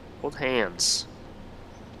 Hold hands.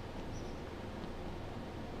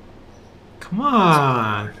 Come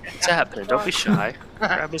on. What's happening? Don't be shy.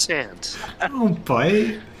 Grab his hand. Don't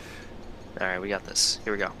bite. Alright, we got this.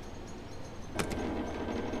 Here we go.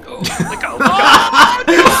 Oh, let go, let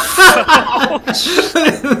go.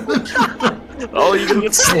 Oh, you can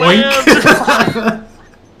get slammed.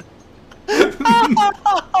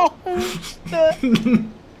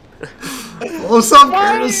 What's up,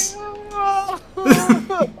 Curtis?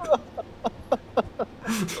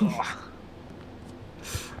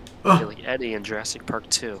 I feel like Eddie in Jurassic Park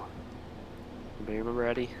 2. Anybody remember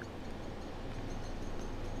Eddie?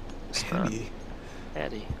 It's not Eddie.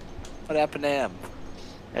 Eddie. What happened to him?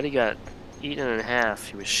 Eddie got eaten in half.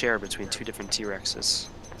 He was shared between two different T-Rexes.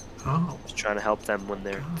 Oh. Just trying to help them when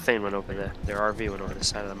their thing went over their RV went over the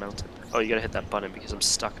side of the mountain. Oh, you gotta hit that button because I'm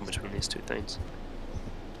stuck in between these two things.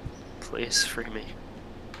 Please, free me.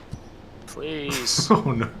 Please. Oh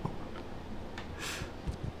no.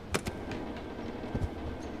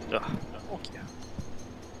 Ugh.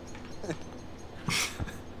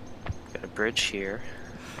 Got a bridge here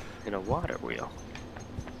and a water wheel.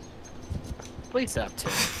 Please up to.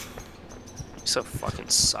 So fucking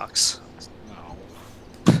sucks. No.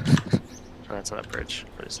 Oh, that's not a bridge.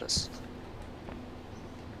 What is this?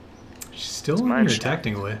 She's still It's in mine here, shaft.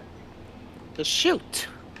 technically. The chute.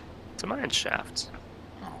 It's a mine shaft.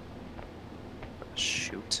 Oh.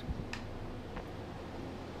 Shoot.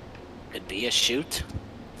 Could be a chute.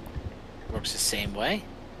 Works the same way.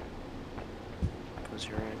 Close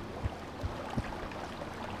your eye.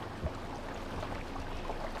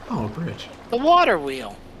 Oh, a bridge. The water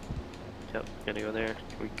wheel. Yep, gotta go there.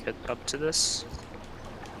 Can we get up to this?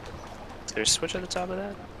 Is there a switch at the top of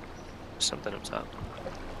that? There's something up top.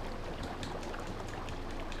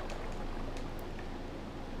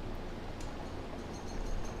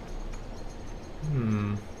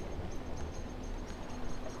 Hmm. What's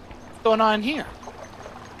going on here?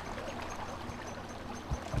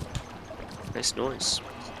 Nice noise.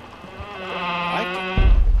 What?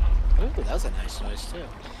 Ooh, that was a nice noise too.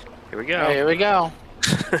 Here we go. Alright, here we go.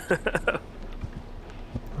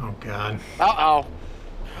 Oh god. Uh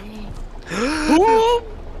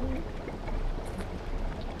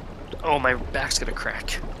Oh, my back's gonna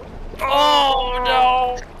crack. Oh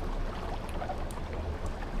no!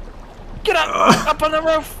 Get up! Up on the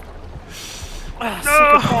roof!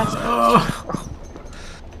 Secret passage. Oh.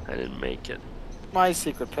 I didn't make it. My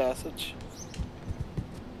secret passage.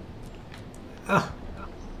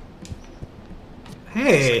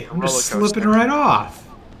 Hey, I'm just Roller slipping coaster. right off.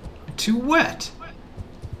 I'm too wet.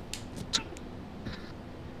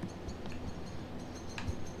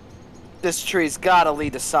 This tree's gotta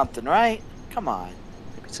lead to something, right? Come on.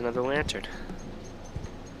 Maybe it's another lantern.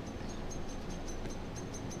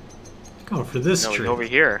 Go for this No, tree. over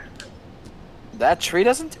here. That tree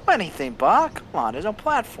doesn't do anything, Buck. Come on, there's no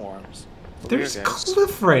platforms. Over There's here, a guys.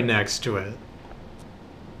 cliff right next to it.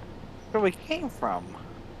 Where we came from.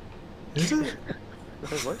 Is it?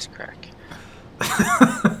 Another voice crack.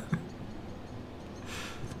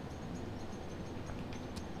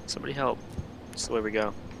 Somebody help. That's the way we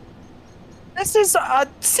go. This is a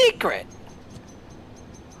secret.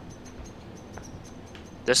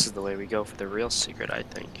 This is the way we go for the real secret, I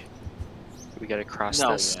think. We gotta cross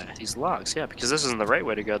No this, way. these logs. Yeah, because this isn't the right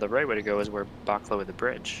way to go. The right way to go is where Bach lowered the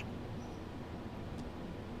bridge.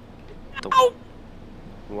 The Oh!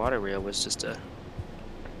 water wheel was just a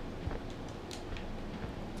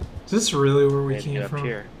Is this really where we way to came get up from?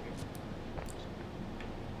 here.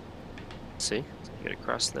 See? You gotta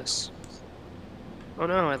cross this. Oh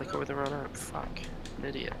no, I look over the wrong arm. Fuck. An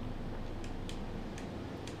idiot.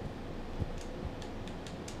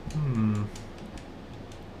 Hmm.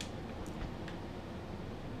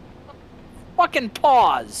 Fucking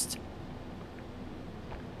paused.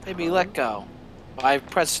 Made me let go. I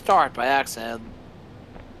pressed start by accident.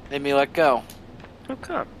 Made me let go. How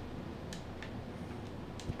come?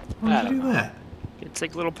 Why did you do that? You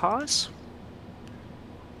take a little pause?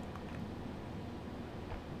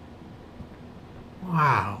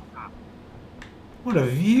 Wow. What a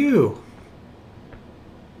view.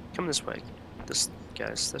 Come this way.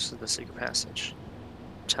 Guys, this is the secret passage.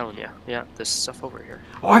 I'm telling you. Yeah, this stuff over here.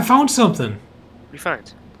 Oh, I found something. What do you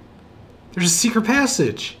find? There's a secret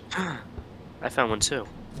passage. I found one too.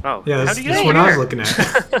 Oh, Yeah, how'd that's, you get that's in what I was here? looking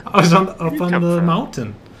at. I was up you on come the from?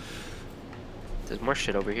 mountain. There's more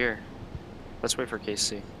shit over here. Let's wait for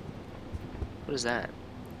KC. What is that?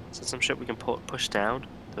 Is that some shit we can push down?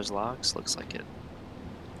 Those logs? Looks like it.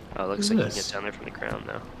 Oh, it looks What like is you this? can get down there from the ground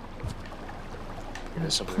now.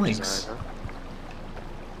 There's some weird planks. design, huh?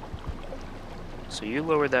 So you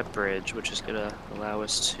lower that bridge, which is gonna allow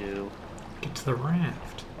us to Get to the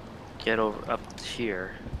raft. get over up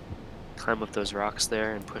here, climb up those rocks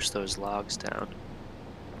there, and push those logs down.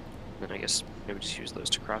 Then I guess maybe just use those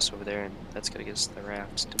to cross over there, and that's gonna get us to the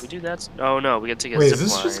raft. Did we do that? Oh no, we gotta take a Wait, zip is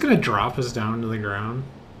this line. just gonna drop us down to the ground?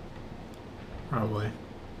 Probably.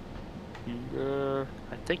 I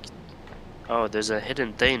think. Oh, there's a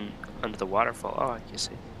hidden thing under the waterfall. Oh, I can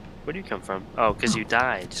see. Where do you come from? Oh, because you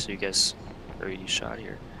died, so you guys, or you shot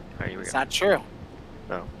here. Alright, here we It's go. not true.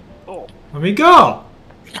 No. Oh. Let me go!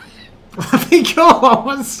 Let me go! I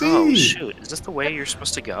want to see! Oh shoot! Is this the way you're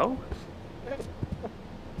supposed to go?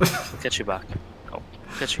 Look at you, Bach. Oh,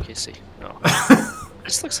 look at you, Casey. No.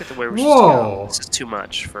 This looks like the way we're supposed to go. Whoa! This is too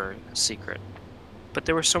much for a secret. But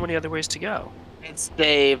there were so many other ways to go. It's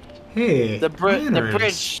Dave. Hey, The lanterns.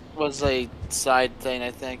 bridge was a side thing, I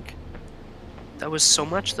think. That was so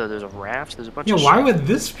much, though. There's a raft. There's a bunch Yeah, of why shit. would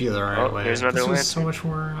this be the right Oh, way? here's another This was so lantern. much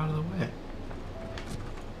more out of the way.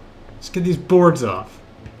 Let's get these boards off.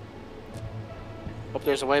 Hope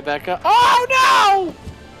there's a way back up. Oh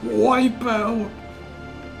no! Wipe out!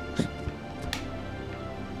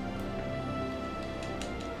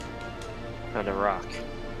 Found a rock.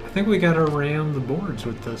 I think we gotta ram the boards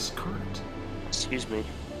with this cart. Excuse me.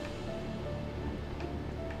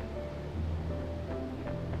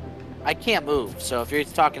 I can't move, so if you're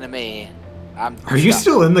talking to me, I'm. Are you stuck.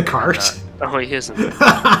 still in the cart? Oh, he isn't.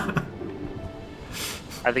 I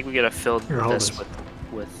think we gotta fill Here, hold this this.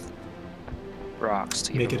 with rocks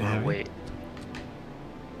to give Make it it more heavy? weight.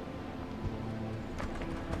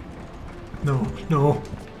 No, no.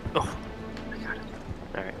 Oh, I got it.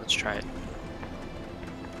 All right, let's try it.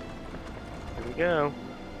 Here we go.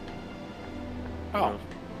 Oh.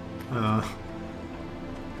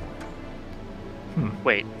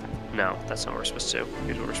 Wait, no, that's not what we're supposed to do.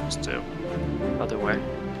 Here's what we're supposed to do. Other way.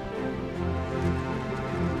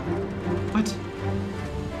 What?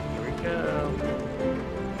 Here we go.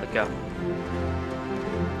 Let go.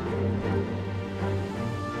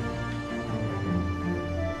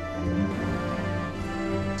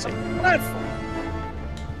 See? Platform.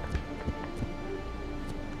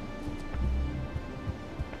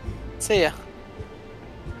 See ya.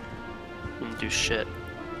 Didn't do shit.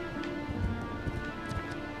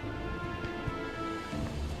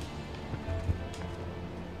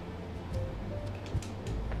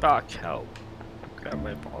 Bach, help. Grab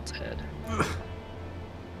my bald head.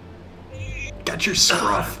 Got your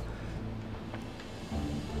scruff.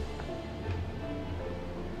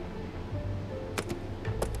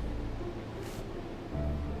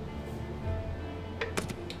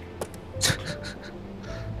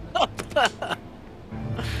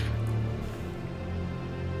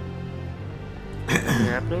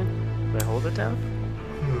 happening? Can I hold it down?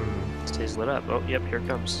 Hmm. It stays lit up. Oh, yep, here it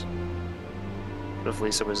comes. What if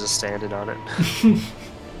Lisa was just standing on it? Here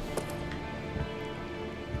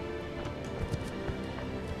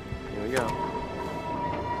we go.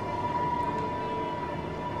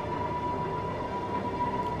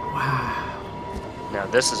 Wow. Now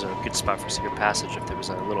this is a good spot for secret passage if there was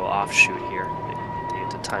a little offshoot here that you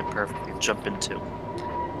had to time perfectly and jump into.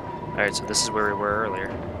 Alright, so this is where we were earlier.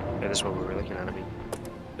 Yeah, this is what we were looking at, I mean.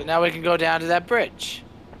 But now we can go down to that bridge.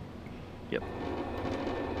 Yep.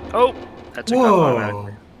 Oh! That took off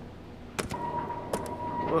automatically.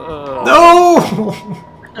 Whoa!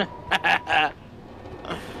 Whoa. No!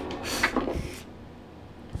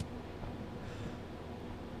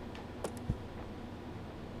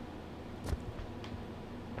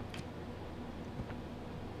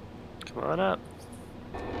 Come on up.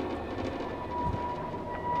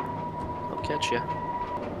 I'll catch you.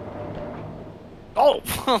 Oh,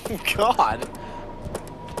 oh God.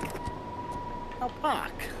 Oh,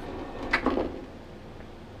 fuck.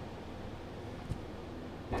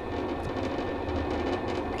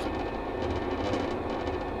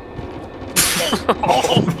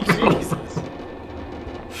 Oh, Jesus.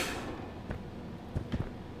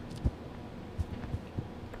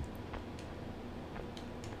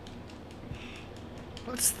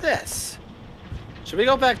 What's this? Should we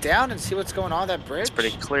go back down and see what's going on that bridge? It's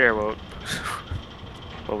pretty clear what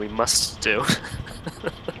we must do.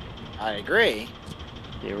 I agree.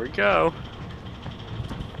 Here we go.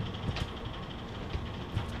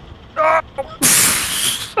 Oh!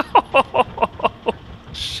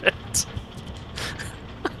 Shit.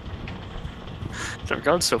 Never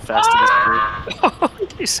gone so fast in this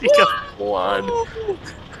group. You see, got blood. Oh,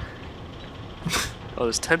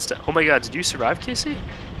 there's tents down. Oh my god, did you survive, Casey?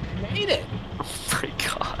 Made it. Oh my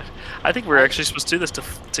god. I think we're actually supposed to do this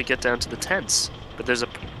to get down to the tents. But there's a...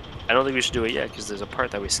 I don't think we should do it yet, because there's a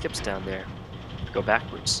part that we skipped down there. Go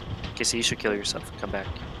backwards. Casey, you should kill yourself and come back.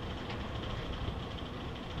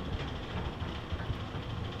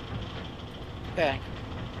 Okay.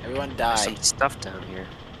 Everyone die. There's some stuff down here.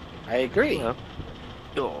 I agree. Hello.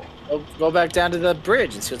 Oh. Go back down to the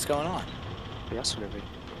bridge and see what's going on. We also never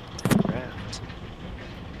take a raft.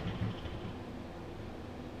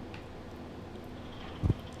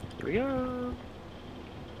 Here we go.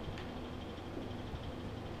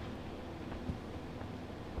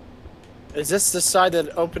 Is this the side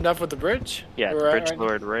that opened up with the bridge? Yeah, the We're at bridge right now?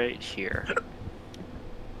 lord right here.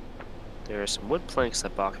 There are some wood planks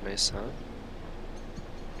that Bach may saw.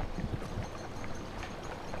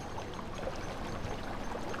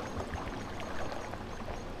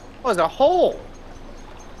 Oh, there's a hole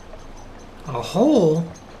A hole?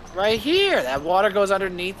 right here. That water goes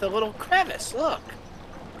underneath the little crevice. Look.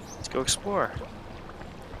 Let's go explore.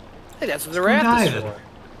 Hey, that's what the Let's go raft is dive. for.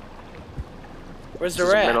 Where's the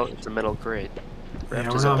It's a raft? it's a metal grate. The Yeah,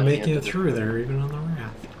 raft we're is up not at the making end it of the- through there, even on the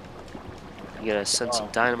raft. You gotta send some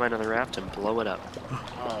Oh. dynamite on the raft and blow it up.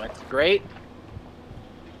 Oh, that's great.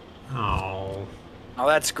 Oh. Oh,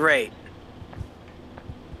 that's great.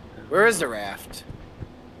 Where is the raft?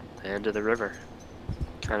 The end of the river.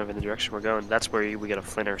 Kind of in the direction we're going. That's where we gotta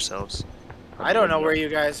flint ourselves. I don't know where you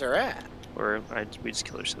guys are at. Or we just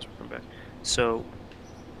kill ourselves when we come back. So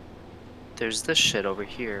there's this shit over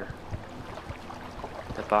here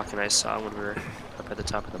that Bach and I saw when we were up at the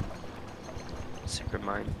top of the secret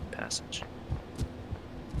mine passage.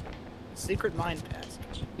 Secret mine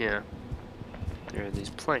passage. Yeah. There are these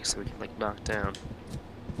planks that we can like knock down.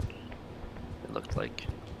 It looked like.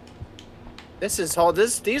 These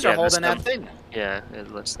are Yeah, holding that thing. Yeah,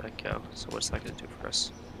 it lets that go. So what's that gonna do for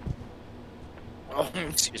us? Oh,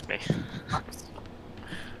 Excuse me.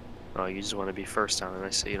 Oh, you just want to be first on it. I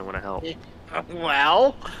say you don't want to help.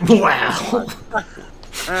 well. Wow.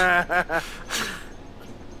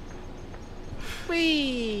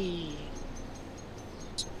 Whee!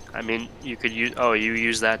 I mean, you could use. Oh, you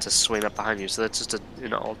use that to swing up behind you. So that's just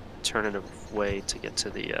an alternative way to get to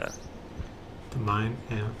the mine,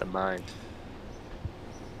 yeah. mine.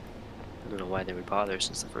 I don't know why they would bother,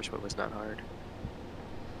 since the first one was not hard.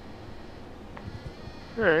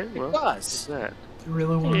 All right, well, what's that? They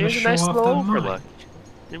really want Hey, to here's a show nice off little that overlook. mine.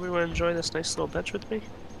 Anybody want to enjoy this nice little bench with me?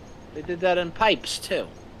 They did that in pipes too.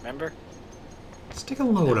 Remember? Let's take a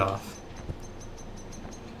load off.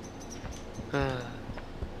 Oh.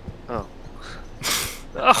 Oh.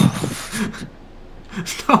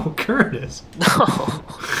 No, Curtis. No.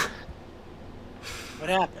 What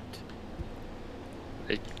happened?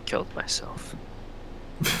 I killed myself.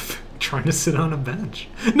 Trying to sit on a bench.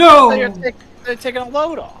 No! They're taking a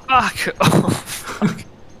load off. Fuck. Oh, fuck.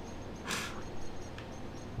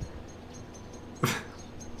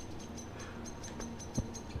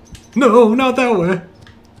 No, not that way.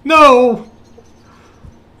 No.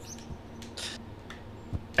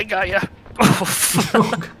 I got ya.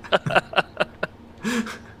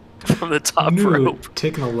 From the top Knew rope.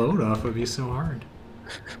 taking a load off would be so hard.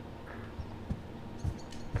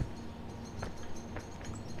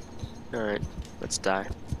 Alright, let's die.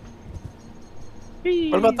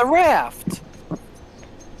 What about the raft?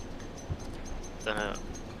 The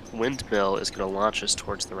windmill is going to launch us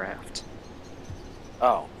towards the raft.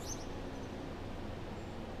 Oh.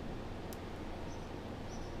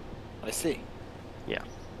 I see. Yeah.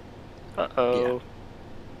 Uh-oh.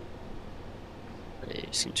 They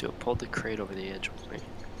seem to have pulled the crate over the edge with me.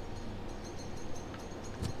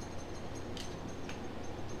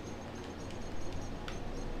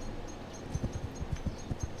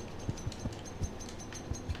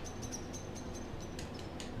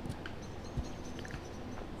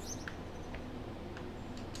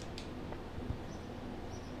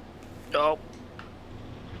 Oh.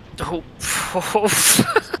 Oh.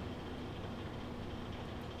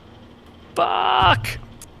 Fuck!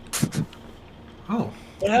 Oh.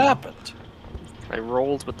 What happened? I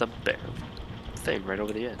rolled with the thing right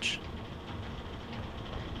over the edge.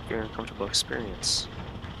 Your uncomfortable experience.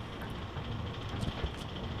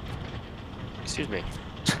 Excuse me.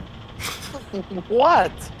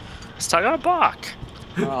 What? Let's talk about Bach.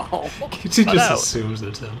 Oh. He just out. assumes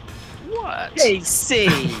it's him. What? Hey, see.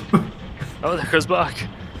 Oh, there goes Bach.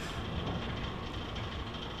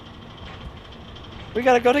 We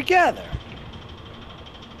gotta go together.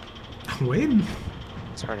 I'm waiting.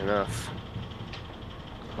 It's hard enough.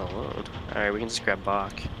 Alone. Alright, we can just grab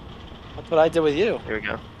Bach. That's what I did with you. Here we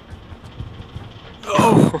go.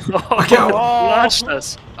 Oh! Look out! Oh. Launched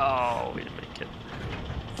us! Oh, we didn't make it.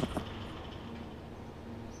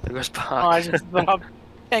 There goes Bach. Oh, I just saw a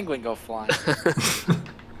penguin go flying.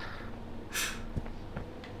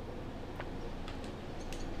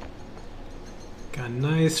 Got a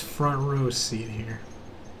nice front row seat here.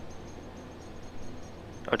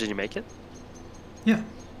 Oh, did you make it? Yeah.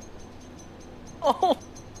 Oh.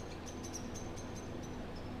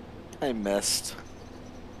 I missed.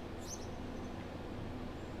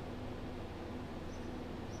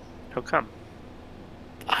 How come?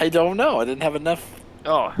 I don't know. I didn't have enough.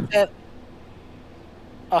 Oh,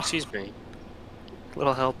 Oh. excuse me.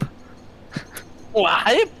 Little help. Well,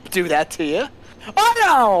 I didn't do that to you.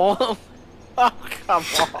 Oh no! Oh come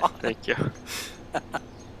on! Thank you.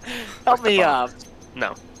 Help me up.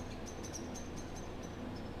 No.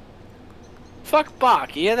 Fuck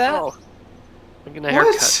Bach. You hear that? Oh. I'm getting a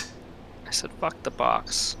haircut. What? I said, fuck the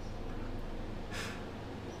box.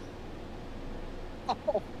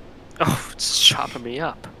 Oh. Oh, it's chopping me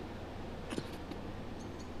up.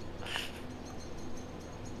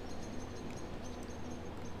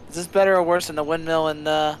 Is this better or worse than the windmill and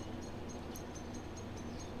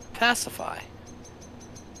Pacify?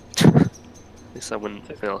 At least that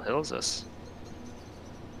windmill hills us.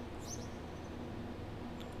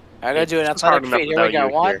 I gotta do an It's hard athletic enough feat. Here we without go.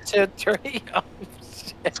 you 1, here. 2, 3. Oh,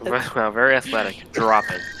 shit. Wow, very athletic.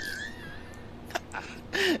 Dropping.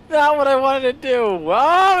 Not what I wanted to do.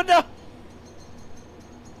 Oh no!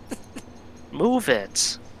 Move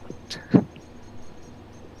it.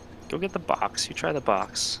 Go get the box. You try the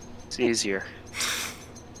box. It's easier.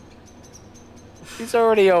 He's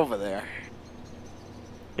already over there.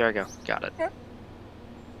 Here I go. Got it.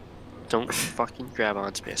 Don't fucking grab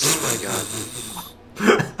onto me, I swear to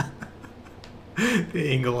God. The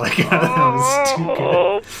angle I got that was too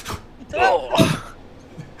good. Oh.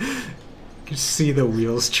 You can see the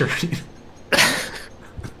wheels turning.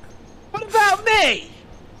 What about me?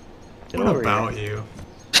 Get What over about here.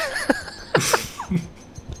 you?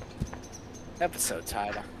 Episode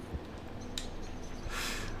title.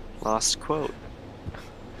 Lost quote.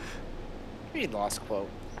 What do you mean lost quote?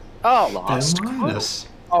 Oh, Lost Ben quote. Linus.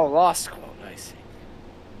 oh, lost quote. I see.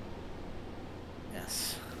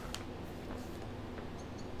 Yes.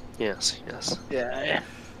 Yes, yes. Yeah.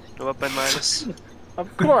 Go up by minus.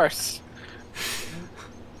 Of course.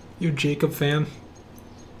 You a Jacob fan?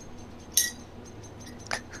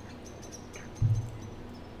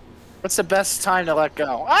 What's the best time to let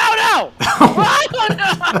go? Oh no! Oh, no!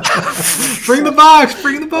 Bring the box!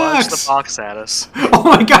 Bring the Launch box! the box at us. Oh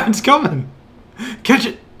my god, it's coming! Catch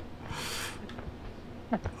it!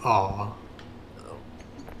 Aw.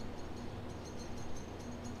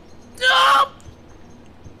 No!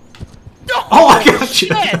 Oh, I got you!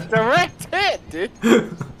 Shit! Direct hit, dude.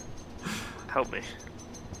 Help me.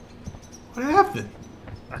 What happened?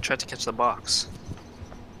 I tried to catch the box.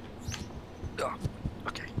 Oh,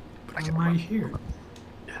 okay. But I Why can am I here?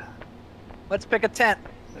 Let's pick a tent.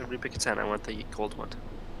 Everybody pick a 10. I want the gold one.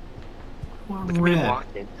 Well, Look at me red.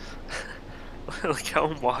 walking. Look how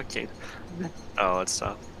I'm walking. Oh, it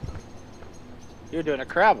stopped. You're doing a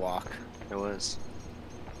crab walk. It was.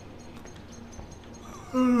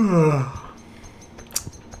 Ugh.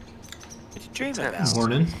 What you dream Tense. about?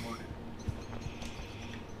 Morning.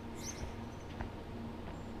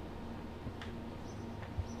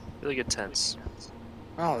 Really good tense.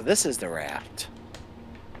 Oh, this is the raft.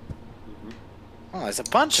 Mhm. Oh, there's a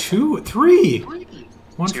bunch of them. 2, 3.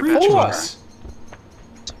 One So for you're each of four. us.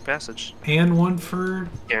 Passage. And one for...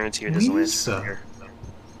 Guarantee you there's a Lisa. lantern here.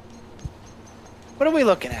 What are we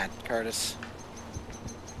looking at, Curtis?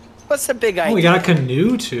 What's the big idea? Oh, we got a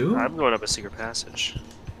canoe, too? I'm going up a secret passage.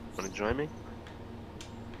 Want to join me?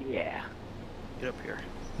 Yeah. Get up here.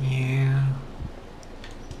 Yeah.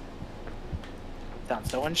 Sounds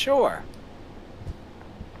so unsure.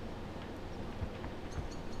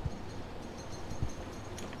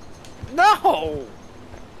 No! Oh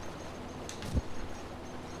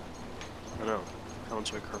no. Fell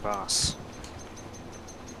into a crevasse.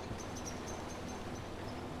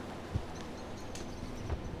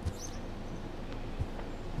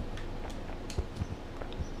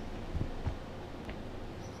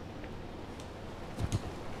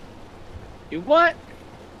 You what?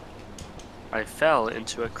 I fell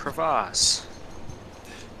into a crevasse.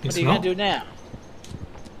 What are you gonna do now?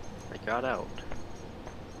 I got out.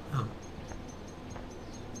 Oh.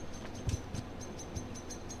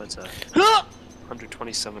 That's a Huh!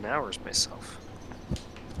 127 hours myself.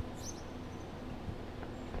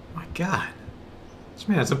 My God. This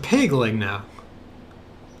man has a peg leg now.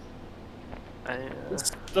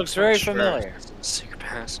 This looks very Sure. familiar. It's a secret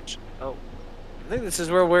passage. Oh, I think this is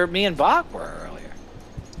where me and Bach were earlier.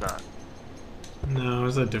 it's not. No, it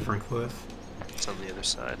was a different cliff. It's on the other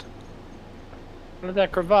side. What is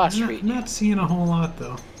that crevasse I'm street? not seeing a whole lot,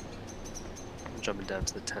 though. I'm jumping down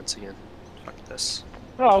to the tents again. Fuck this.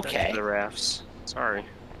 Oh, Back okay. to the rafts. Sorry.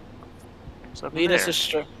 There's nothing Lead there. us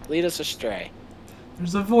astray. Lead us astray.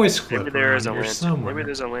 There's a voice clip Maybe there is a around here lantern. somewhere. Maybe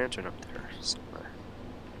there's a lantern up there somewhere.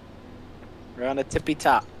 We're on a tippy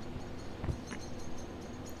top.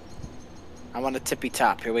 I'm on a tippy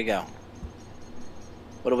top. Here we go.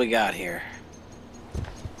 What do we got here?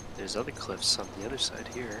 There's other cliffs on the other side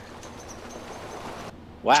here.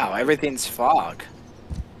 Wow, everything's fog.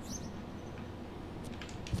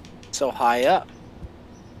 So high up.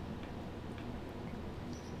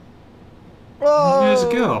 Where did you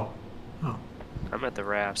guys go? I'm at the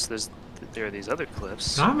rafts. There are these other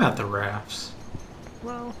cliffs. I'm at the rafts.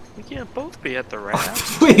 Well, we can't both be at the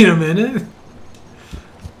rafts. Wait a minute.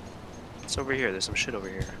 It's over here. There's some shit over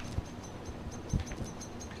here.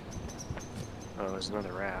 Oh, there's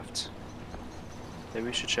another raft. Maybe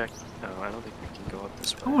we should check. Oh, I don't think we can go up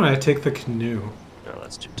this I way. want to take the canoe. No,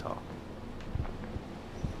 that's too tall.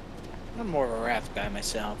 I'm more of a raft guy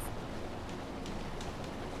myself.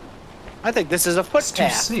 I think this is a It's too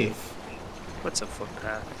footpath. safe. What's a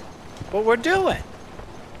footpath? What we're doing.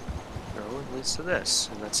 No, it leads to this,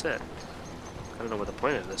 and that's it. I don't know what the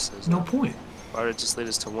point of this is. No though. point. Why did it just lead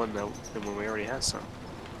us to one now when we already had some?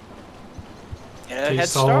 Yeah, In head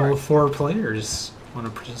case all start. 4 players want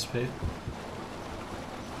to participate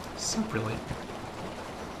separately.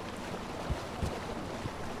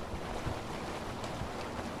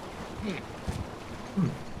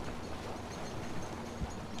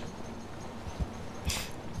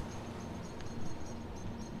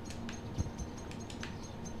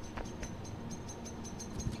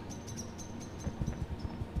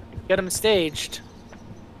 Get them staged.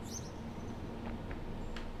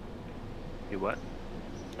 You what?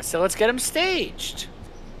 So let's get them staged.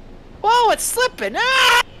 Whoa, it's slipping.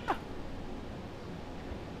 Ah!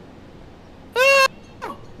 Ah!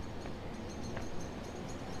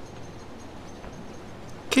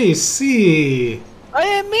 KC! I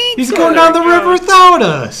didn't mean He's to. going down the There he river goes. without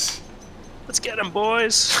us! Let's get him,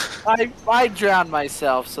 boys! I drowned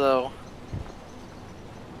myself, so.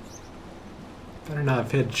 Better not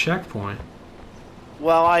have hit a checkpoint.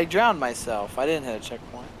 Well, I drowned myself. I didn't hit a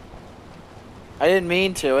checkpoint. I didn't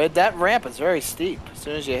mean to. That ramp is very steep. As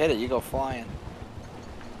soon as you hit it, you go flying.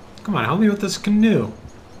 Come on, help me with this canoe.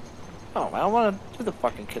 Oh, I don't want to do the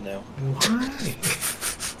fucking canoe. Why?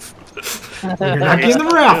 You're not getting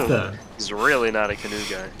the raft then. He's really not a canoe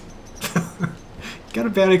guy. Got a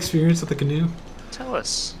bad experience with the canoe? Tell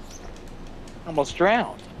us. Almost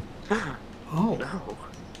drowned. Oh, No.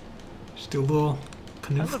 just do a little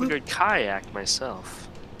canoe I love a flip. good kayak myself.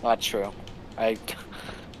 Not true. I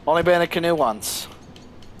only been in a canoe once.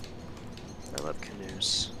 I love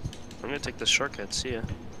canoes. I'm gonna take the shortcut, see ya.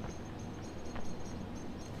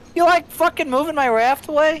 You like fucking moving my raft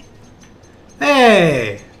away?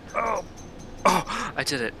 Hey! Oh! I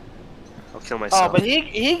did it. I'll kill Oh, myself. but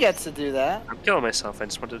he gets to do that. I'm killing myself. I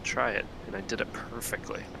just wanted to try it, and I did it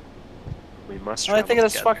perfectly. We must What do I travel think of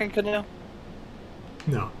this together. fucking canoe?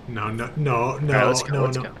 No, no, no, no, All right, no, let's go. no,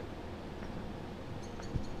 Let's no. go.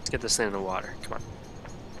 Let's get this thing in the water. Come on.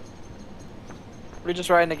 We're just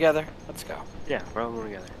riding together. Let's go. Yeah, we're all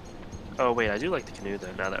going together. Oh wait, I do like the canoe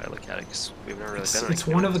though. Now that I look at it, because we've never really been on a It's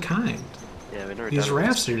canoe. one of a kind. Yeah, we've never These done it.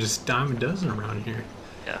 rafts are just dime a dozen around here.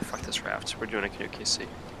 Yeah, fuck this raft. We're doing a canoe, KC.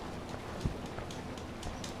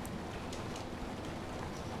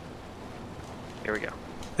 Here we go.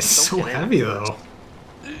 It's Don't so get in. heavy though.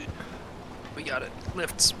 We got it.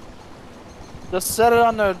 Lifts. Just set it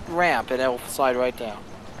on the ramp and it'll slide right down.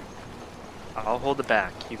 I'll hold it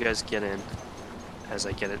back. You guys get in as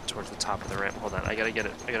I get it towards the top of the ramp. Hold on. I gotta get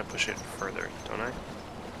it. I gotta push it further, don't I?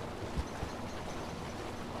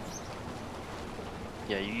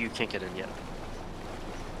 Yeah, you can't get in yet.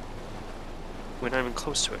 We're not even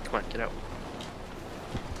close to it. Come on, get out.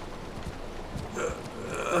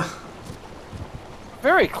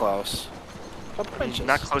 Very close. Couple inches.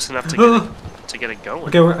 Not close enough to get it going.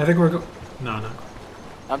 Okay, I think we're go. No, no.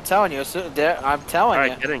 I'm telling you. I'm telling All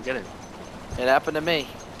you. right, get in, get in. It happened to me.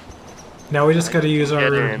 Now we just got to use our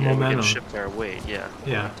Get in and we momentum. can shift our weight. Yeah.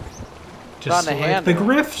 Yeah. on Just the like the handle.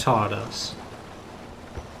 Griff taught us.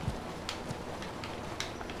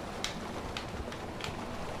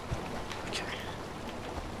 Okay.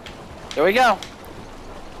 Here we go.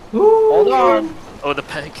 Ooh. Hold on. Oh, the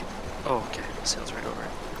peg. Oh, okay. Sails right over it.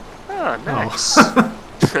 Ah, nice. Oh.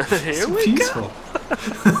 Here So we peaceful. go.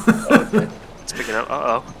 Okay. It's picking up.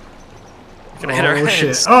 Uh oh. Gonna hit our Oh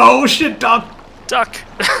heads. shit! Oh shit, Doc! Duck. Hit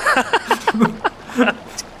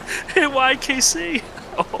YKC.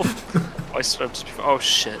 Oh, I swept just before. Oh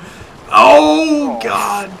shit. Oh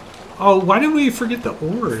god! Oh, why did we forget the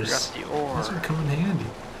oars? Forgot the oar. Those would come in handy.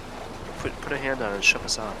 Put a hand on it and shove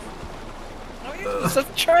us off. It's the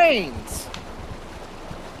trains.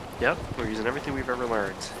 Yep, we're using everything we've ever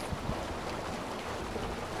learned.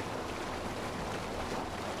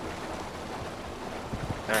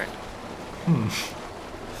 Alright.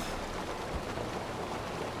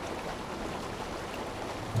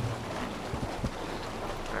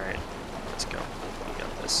 Alright, let's go. We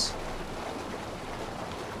got this.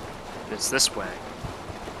 It's this way.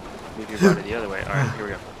 Move your body the other way. Alright, here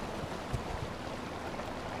we go.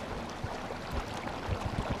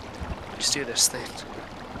 You steer this thing.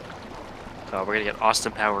 Oh, we're gonna get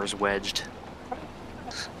Austin Powers wedged.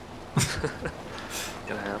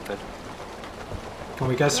 Gonna happen. Well,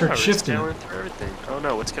 we gotta start we're shifting. scouring through everything. Oh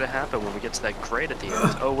no, what's gonna happen when we get to that grade at the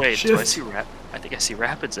end? Oh wait, do I Shift. see I think I see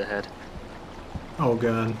rapids ahead. Oh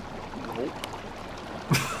god. Nope.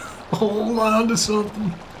 Hold on to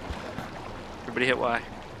something. Everybody hit Y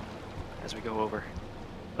as we go over.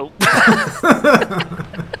 Oh.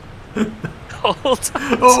 Hold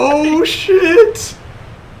on. Oh shit!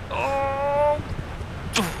 Oh.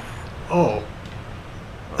 Oh.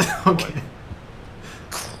 Okay.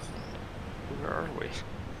 Where are we?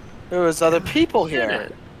 There was other people Get here.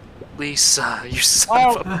 it. Lisa, you son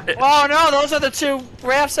Oh, of a bitch. oh no, those are the two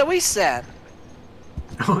rafts that we sent.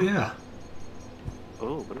 Oh yeah.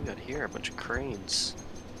 Oh, what do we got here? A bunch of cranes.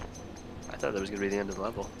 I thought that was gonna be the end of the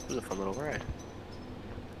level. It was a fun little ride.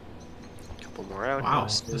 A couple more out. Wow.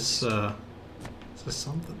 This is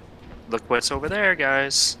something. Look what's over there,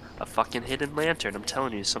 guys. A fucking hidden lantern. I'm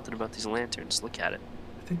telling you something about these lanterns. Look at it.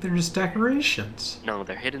 I think they're just decorations. No,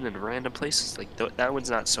 they're hidden in random places. Like that one's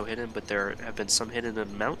not so hidden, but there have been some hidden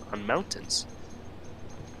on mountains.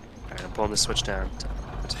 All right, I'm pulling the switch down.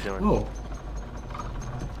 What's it doing? Whoa.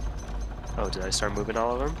 Oh, did I start moving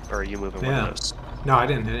all of them, or are you moving one Yeah. of those? No, I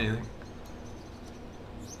didn't hit anything.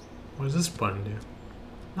 What does this button do?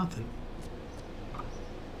 Nothing.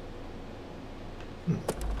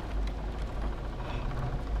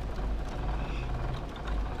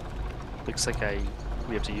 Looks like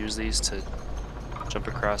we have to use these to jump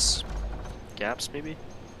across gaps, maybe?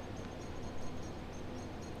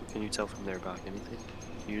 What can you tell from there, Bach? Anything?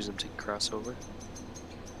 Use them to cross over?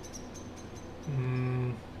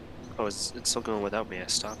 Oh, it's still going without me. I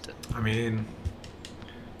stopped it. I mean,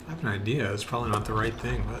 I have an idea. It's probably not the right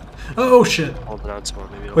thing, but... Oh, shit! Hold it on to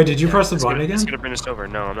one, maybe. Wait, did you press the button It's again? gonna bring us over.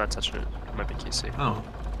 No, I'm not touching it. It might be KC. Oh.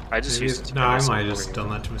 I just Maybe used it it's... to No, bring I us might over have just here. done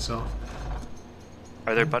that to myself.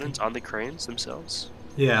 Are there buttons on the cranes themselves?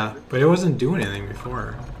 Yeah, but it wasn't doing anything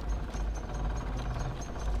before.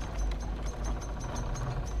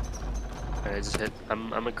 And I just hit.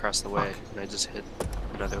 I'm across the way, and I just hit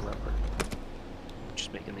another lever.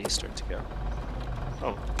 Just making these start to go.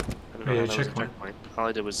 Oh, I don't know Hey, how that was a checkpoint. checkpoint. All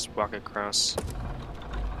I did was walk across.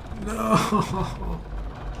 No!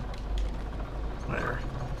 Whatever.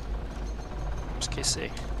 Where's KC?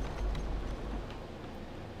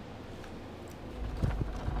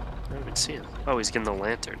 I don't even see him. Oh, he's getting the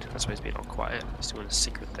lantern. That's why he's being all quiet. He's doing a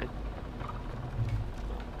secret thing.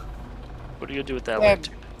 What are you gonna do with that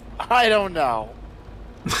lantern? I don't know.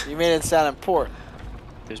 You made it sound important.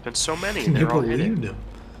 There's been so many, You and they're all believed hidden. him.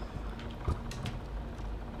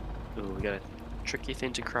 Ooh, we got a tricky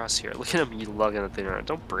thing to cross here. Look at him, you lugging the thing around.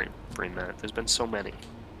 Don't bring that. There's been so many.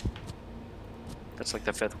 That's like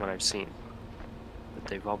the 5th one I've seen. But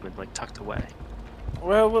they've all been like tucked away.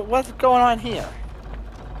 Well, what's going on here?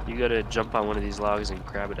 You gotta jump on one of these logs and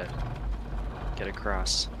grab it and get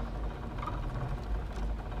across.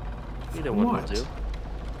 Either one will What? do.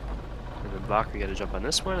 And then Bach, we gotta jump on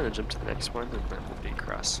this one and then jump to the next one and then we'll be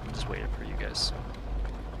across. I'm just waiting for you guys.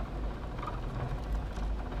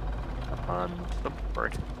 Up on the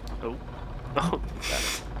bird. Oh. Oh, got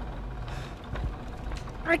it.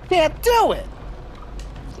 I can't do it.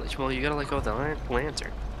 Well, you gotta let go of the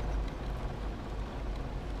lantern.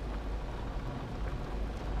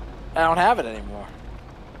 I don't have it anymore.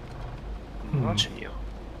 I'm watching you.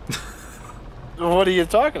 What are you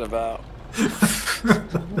talking about?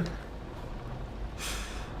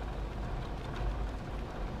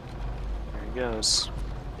 There he goes.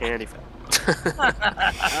 And he fell.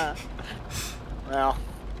 Well.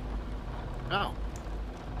 Oh.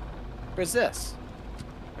 Where's this?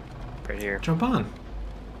 Right here. Jump on.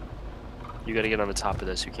 You gotta get on the top of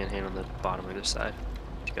this. You can't hang on the bottom either side.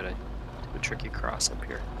 You gotta do a tricky cross up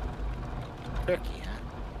here. Tricky, huh?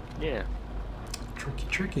 Yeah, Tricky,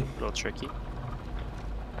 tricky. a little tricky.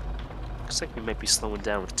 Looks like we might be slowing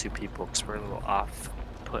down with 2 people because we're a little off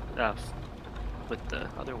with the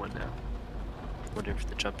other one now. Wonder if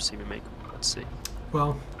the jumps even make. Let's see.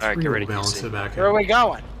 Well, Alright, get we'll ready, balance Casey. it back Where are out. we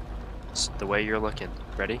going? It's the way you're looking.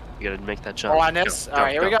 Ready? You gotta make that jump. Oh, on this? Go,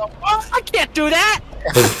 Alright, here we go. Oh, I can't do that!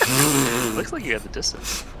 Looks like you got the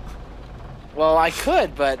distance. Well, I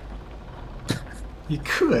could, but He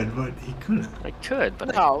could, but he couldn't. I could,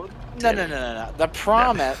 but no. No. The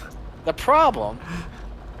problem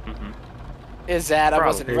Mm-hmm. is that I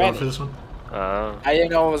wasn't Are you going for ready. this one? I didn't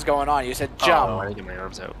know what was going on. You said Oh, jump, I didn't get my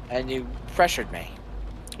arms out. and you pressured me.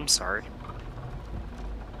 I'm sorry.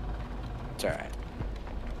 It's alright.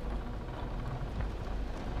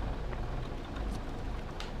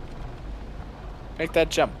 Make that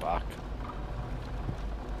jump, Bach.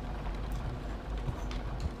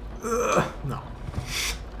 No.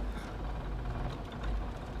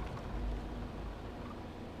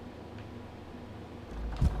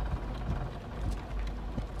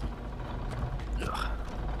 Ugh.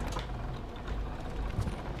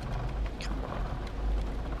 Come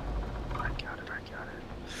on. I got it.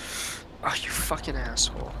 Oh, you fucking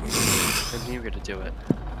asshole. I knew you were gonna do it.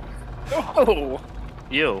 Oh!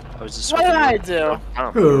 You. I was just What did I do?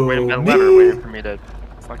 Who, waiting for that me? lever, waiting for me to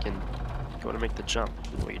fucking go to make the jump.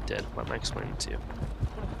 You know what you did. Let me explain it to you.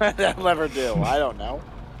 What did that lever do? I don't know.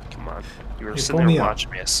 Come on. You were Hey, sitting pull me there up.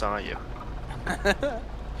 watching me. I saw you.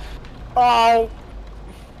 Oh!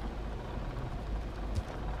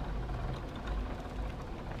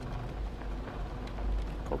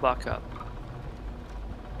 Pull back up.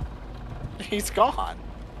 He's gone.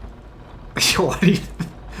 Why do you...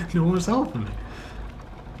 No one's helping me.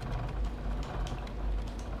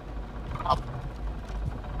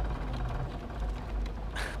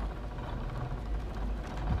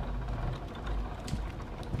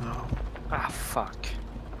 No. Ah, fuck.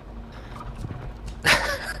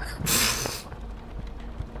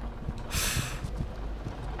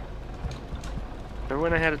 Remember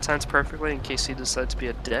when I had it timed perfectly in case he decided to be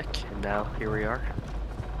a dick? And now, here we are.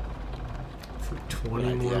 For 20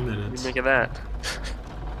 Good more idea. What do minutes. you make of that?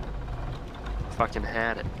 Fucking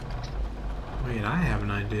had it. Wait, I have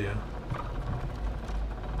an idea.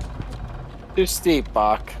 Too steep,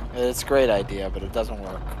 Bach. It's a great idea, but it doesn't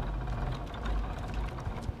work.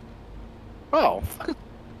 Oh.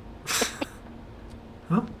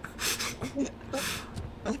 Huh?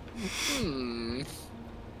 Hmm.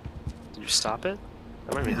 Did you stop it?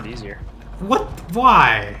 That might make it easier. What?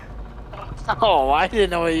 Why? Oh, I didn't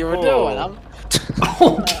know what you were doing.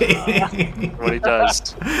 Oh. Okay. What he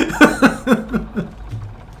does.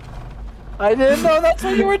 I didn't know that's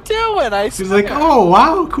what you were doing. He's like, oh,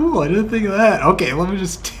 wow, cool. I didn't think of that. Okay, let me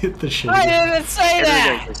just hit the shit. I didn't say Hit it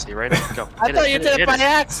again, that. Casey, right up. Go. I Hit thought you hit did it hit by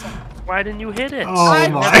accident. Why didn't you hit it? Oh I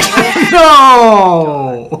my. never-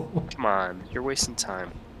 No! Come on, you're wasting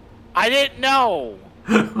time. I didn't know.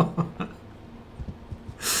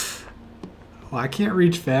 Well, I can't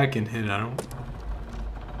reach back and hit. I don't.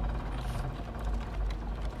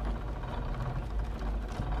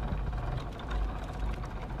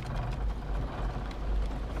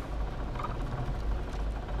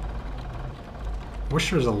 Wish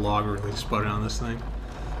there was a log release button on this thing.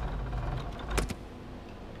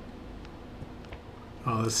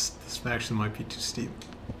 Oh, this actually might be too steep.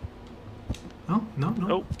 Oh,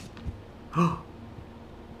 no. Oh.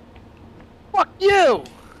 Fuck you!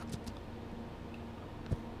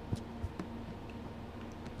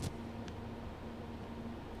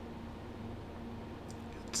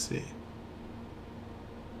 Let's see.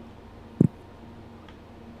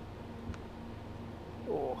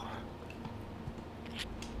 Oh.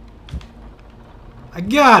 I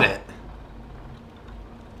got it!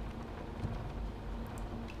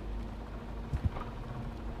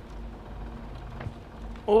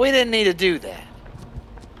 Well, we didn't need to do that.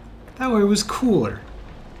 That way it was cooler.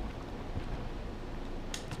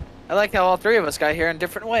 I like how all three of us got here in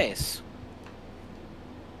different ways.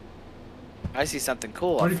 I see something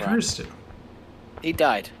cool What up did front. Curse do? He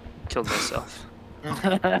died. Killed myself.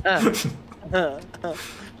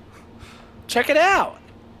 Check it out.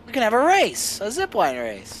 We can have a race. A zipline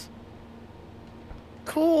race.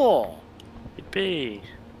 Cool. Yippee.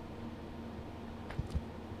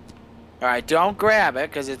 Alright, don't grab it,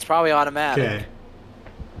 because it's probably automatic. Okay.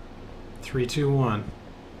 3, 2, 1.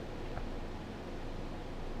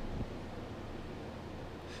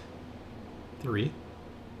 Three.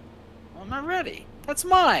 I'm not ready. That's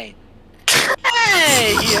mine.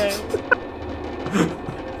 Hey!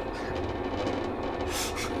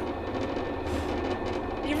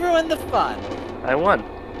 You ruined the fun. I won.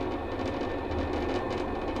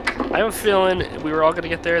 I have a feeling we were all going to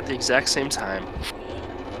get there at the exact same time.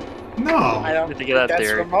 No. I don't Need to think get out that's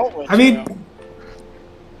there. remotely I mean, true.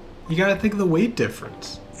 you gotta think of the weight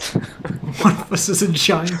difference. One of us is a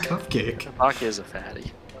giant cupcake. Baki is a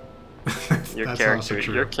fatty. Your That's character, also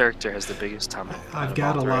true. your character has the biggest tummy. I've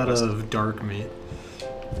got a lot of dark meat.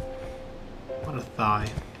 What a thigh.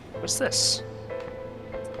 What's this?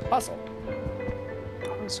 Puzzle.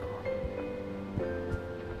 Puzzle.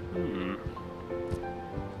 Hmm.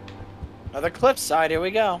 Another cliffside. Here we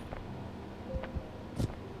go.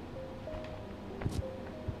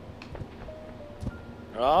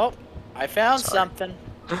 Oh, I found Sorry. something.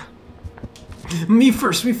 Me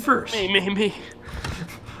first, me first. Me.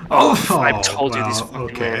 Oh, I told you these wow, fucking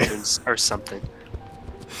okay. lanterns or something.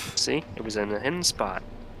 See? It was in a hidden spot.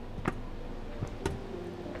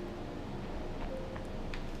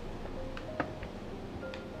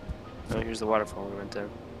 Oh, here's the waterfall we went down.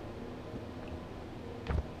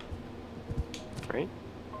 Right?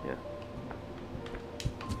 Yeah.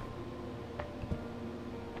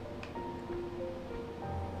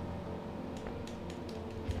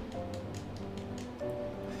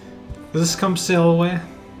 Does this come sail away?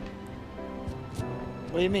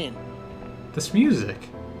 What do you mean? This music.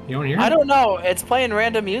 You don't hear it? I don't know. It's playing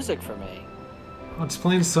random music for me. Oh, it's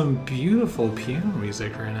playing some beautiful piano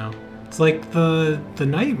music right now. It's like the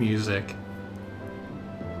night music.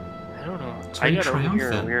 I don't know. It's I very got over here in a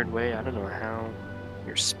triumphant. weird way. I don't know how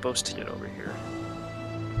you're supposed to get over here.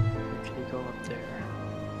 Can you go up there?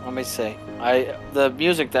 Let me see. The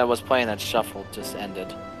music that was playing that shuffled just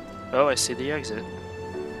ended. Oh, I see the exit.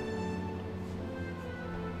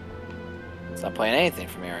 It's not playing anything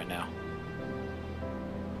for me right now.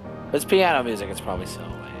 If it's piano music, it's probably so.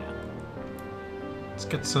 Yeah. Let's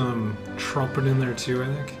get some trumpet in there too, I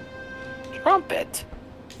think. Trumpet.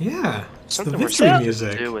 Yeah, it's Something the we're victory supposed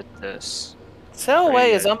music. to do with this. Sail Very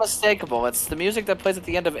Away is good. unmistakable. It's the music that plays at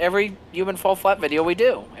the end of every Human Fall Flat video we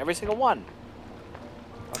do. Every single one.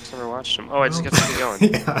 I've never watched them. Oh, I just got to keep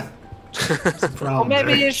going. Yeah. That's the Well, problem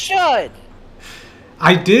maybe there. you should.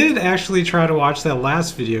 I did actually try to watch that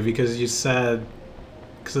last video because you said,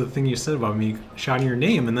 because of the thing you said about me shouting your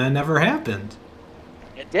name, and that never happened.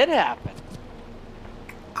 It did happen.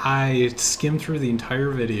 I skimmed through the entire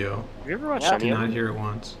video. Have you ever watched Yeah. any Did of not them? hear it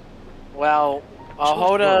once. Well,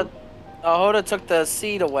 Ahoda took the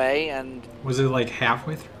seed away, and Was it like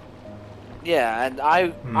halfway through? yeah, and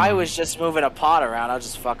I was just moving a pot around. I was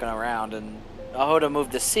just fucking around, and Ahoda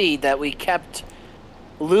moved the seed that we kept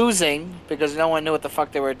losing because no one knew what the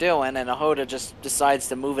fuck they were doing, and Ahoda just decides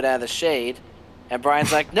to move it out of the shade, and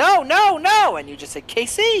Brian's like, no, no, no, and you just say,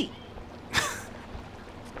 KC.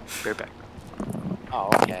 Be right back. Oh,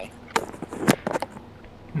 okay.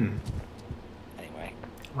 Hmm. Anyway,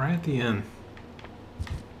 Right at the end.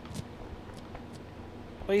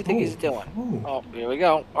 what do you think he's Oh, doing? oh. Oh, here we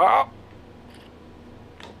go. Oh.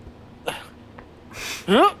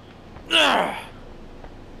 Huh?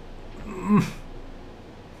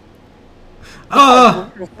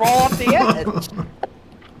 Ah! Roll off the edge.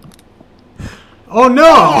 Oh no!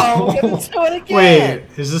 Oh, we're gonna do it again. Wait,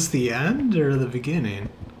 is this the end or the beginning?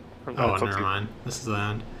 I'm gonna Oh, cook never you. mind. This is the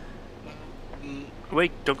end.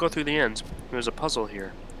 Wait, don't go through the ends. There's a puzzle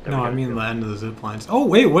here. that No, we I gotta mean do. the end of the zip lines. Oh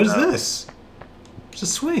wait, what is this? It's a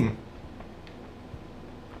swing.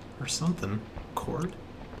 Or something. Cord?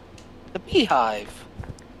 The beehive.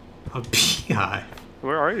 A beehive.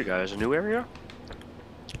 Where are you guys? A new area?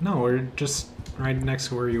 No, we're just right next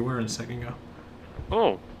to where you were a second ago.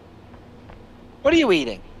 Oh, What are you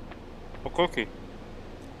eating? a cookie.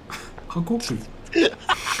 A cookie.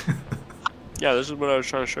 Yeah, this is what I was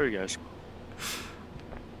trying to show you guys.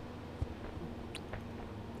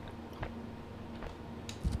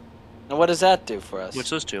 And what does that do for us? What's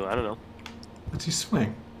this do? I don't know. What's he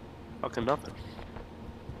swing? Fucking nothing.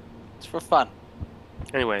 It's for fun.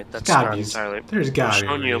 Anyway, that's Gotta not be. entirely. There's gotta I'm be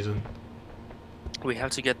showing a you. reason. We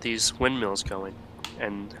have to get these windmills going,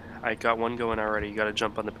 and I got one going already. You got to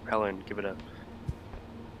jump on the propeller and give it a.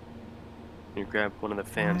 You grab one of the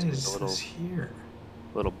fans Why and give is it a little this here?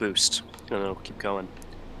 boost, and it'll keep going.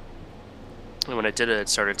 And when I did it, it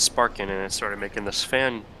started sparking and it started making this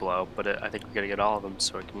fan blow. But I think we got to get all of them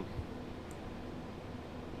so it can.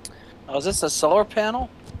 Oh, is this a solar panel?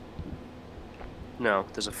 No,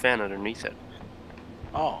 there's a fan underneath it,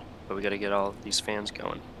 Oh. but we got to get all these fans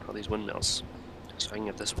going, all these windmills. So I can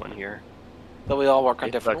get this one here. So we all work on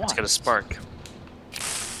Hey, different look, ones. it's got a spark.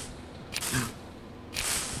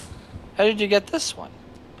 How did you get this one?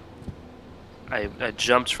 I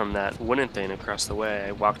jumped from that wooden thing across the way.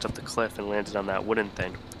 I walked up the cliff and landed on that wooden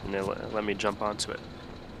thing, and they let me jump onto it.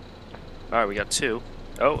 All right, we got two.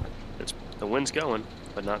 Oh, the wind's going,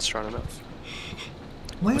 but not strong enough.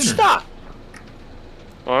 Lantern. Stop!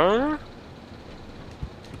 Oh,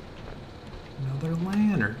 Another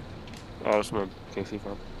lantern. this one. Casey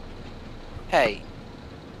Farm. Hey,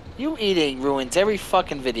 you eating ruins every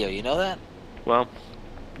fucking video, you know that? Well,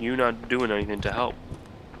 you not doing anything to help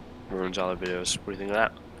ruins all the videos. What do you think of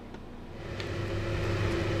that?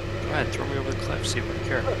 Go ahead, throw me over the cliff. See if I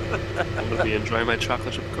care. I'm gonna be enjoying my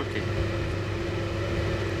chocolate chip cookie.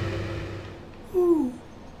 Ooh.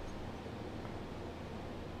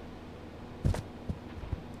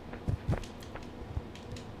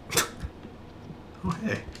 Oh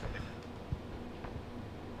hey.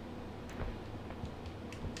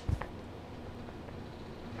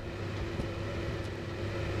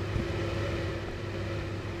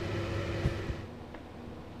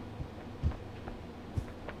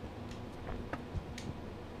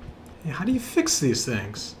 Hey, how do you fix these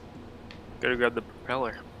things? Gotta grab the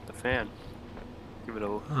propeller, the fan. Give it a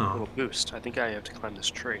Oh. little boost. I think I have to climb this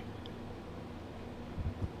tree.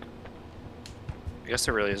 I guess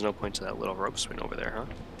there really is no point to that little rope swing over there, huh?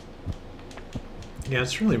 Yeah,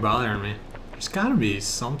 it's really bothering me. There's gotta be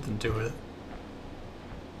something to it.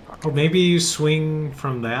 Or maybe you swing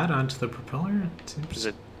from that onto the propeller? It seems Is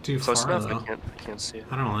it too close far, enough? though. I can't see it.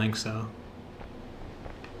 I don't think so.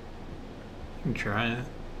 You can try it.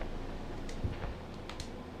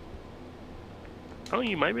 Oh,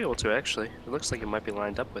 you might be able to actually. It looks like it might be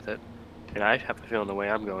lined up with it. And I have a feeling the way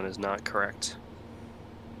I'm going is not correct.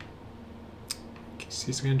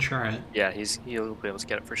 He's gonna try it. Yeah, he'll be able to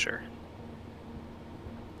get it for sure.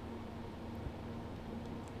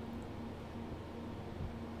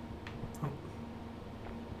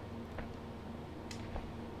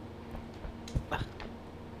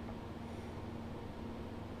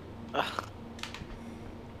 Ugh.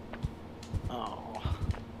 Oh.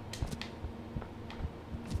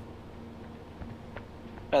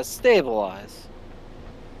 Gotta stabilize.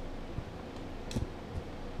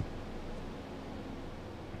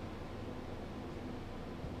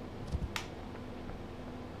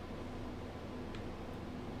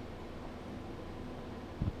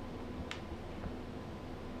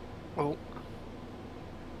 Oh.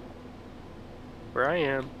 Where I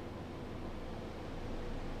am.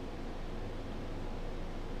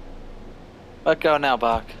 Let go now,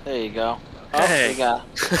 Bach. There you go. Oh, Hey. you got.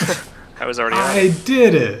 I was already on. I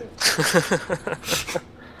did it!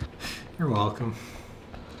 You're welcome.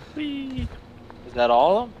 Whee! Is that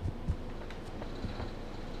all of them?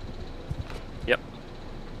 Yep.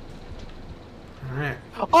 Alright.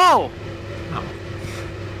 Oh! Oh.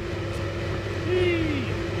 Whee!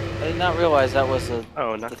 I did not realize that was a.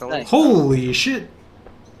 Oh, knocked the thing. lights. Holy shit!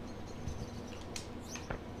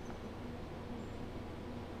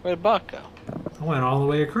 Where'd Bach go? I went all the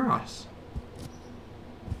way across.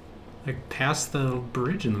 Like past the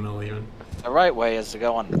bridge in the middle even. The right way is to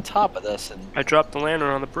go on the top of this and. I dropped the lantern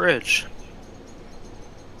on the bridge.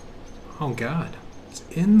 Oh god. It's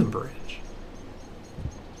in the bridge.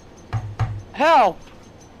 Help!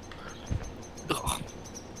 Ugh. Oh,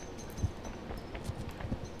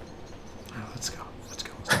 let's go. Let's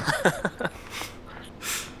go. Let's go.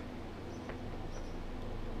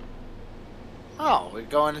 Oh, we're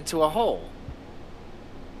going into a hole.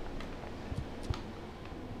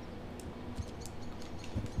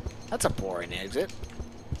 That's a boring exit.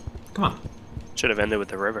 Come on. Should have ended with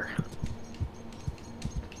the river.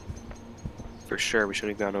 For sure, we should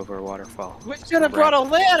have gone over a waterfall. We should have brought a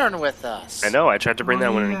lantern with us. I know, I tried to bring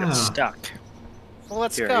that one and it yeah. got stuck. Well,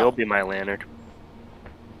 let's Here, go. you'll be my lantern.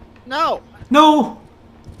 No. No!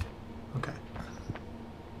 Okay.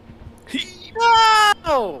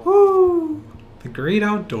 No! Woo! The great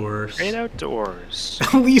outdoors. Great outdoors.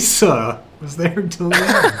 Lisa was there to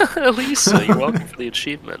learn. Lisa, you're welcome for the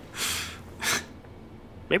achievement.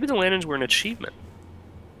 Maybe the lanterns were an achievement.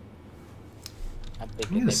 I'm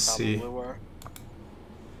thinking Let's they see. probably were.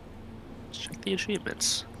 Let's check the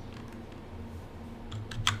achievements.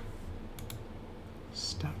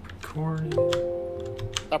 Stop recording.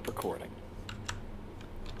 Stop recording.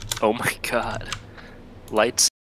 Oh my god. Lights